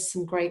 and there is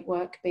some great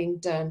work being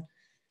done.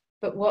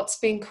 But what's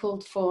being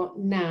called for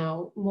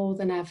now, more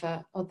than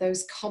ever, are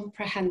those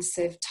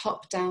comprehensive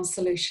top-down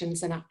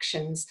solutions and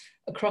actions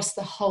across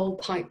the whole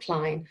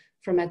pipeline,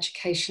 from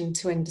education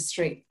to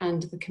industry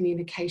and the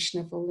communication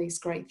of all these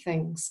great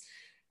things.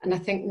 And I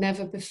think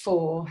never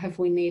before have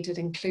we needed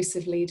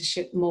inclusive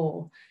leadership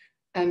more,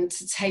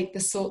 to take the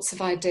sorts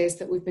of ideas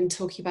that we've been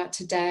talking about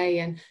today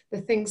and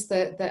the things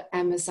that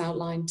Emma's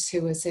outlined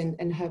to us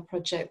in her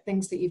project,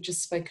 things that you've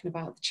just spoken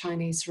about, the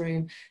Chinese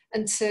Room,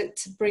 and to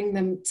bring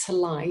them to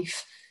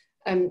life,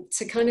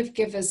 to kind of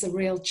give us a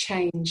real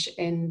change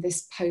in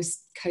this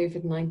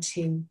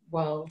post-COVID-19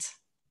 world.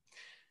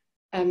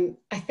 I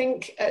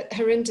think,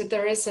 Harinder,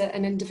 there is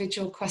an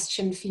individual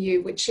question for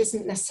you, which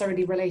isn't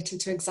necessarily related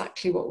to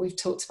exactly what we've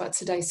talked about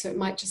today, so it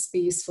might just be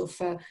useful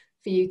for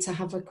you to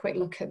have a quick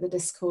look at the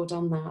Discord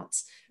on that.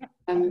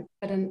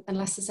 But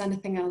unless there's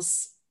anything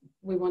else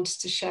we wanted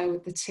to share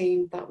with the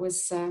team, that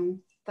was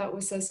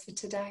us for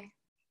today.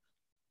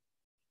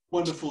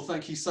 Wonderful,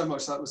 thank you so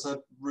much. That was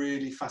a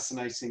really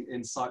fascinating,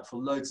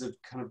 insightful, loads of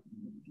kind of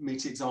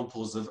meaty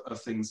examples of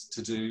things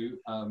to do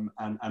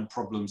and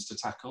problems to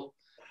tackle.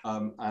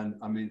 And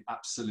I mean,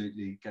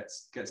 absolutely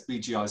gets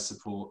BGI's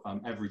support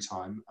every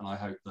time. And I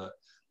hope that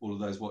all of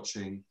those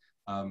watching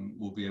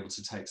will be able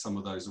to take some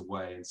of those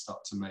away and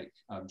start to make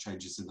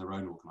changes in their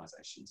own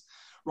organisations.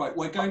 Right,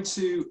 we're going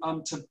to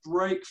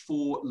break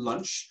for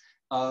lunch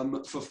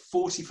for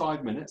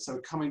 45 minutes. So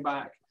we're coming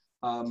back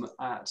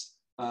at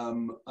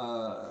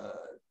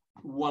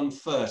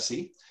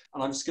 1:30,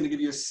 and I'm just going to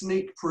give you a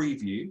sneak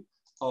preview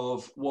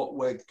of what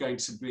we're going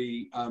to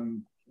be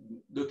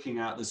looking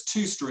at. There's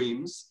two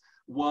streams.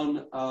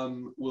 One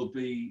will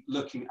be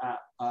looking at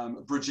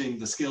bridging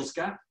the skills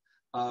gap,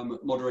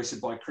 moderated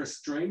by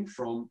Chris Dream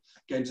from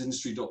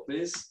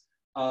GamesIndustry.biz,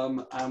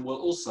 and we'll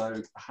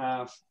also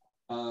have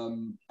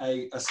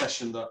a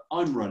session that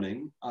I'm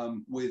running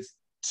with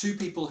two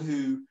people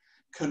who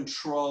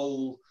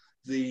control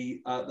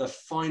the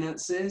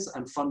finances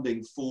and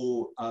funding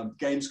for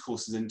games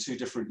courses in two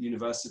different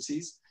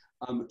universities.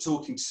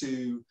 talking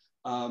to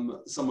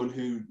someone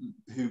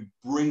who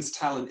brings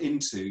talent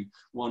into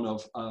one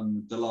of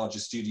the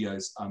largest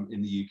studios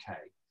in the UK.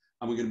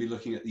 And we're going to be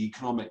looking at the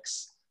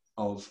economics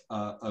of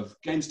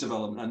games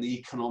development and the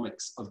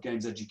economics of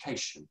games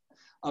education.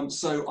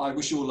 So I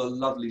wish you all a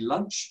lovely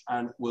lunch,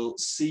 and we'll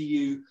see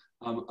you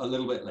a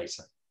little bit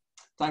later.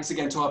 Thanks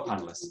again to our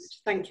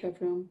panelists. Thank you,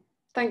 everyone.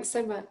 Thanks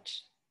so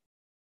much.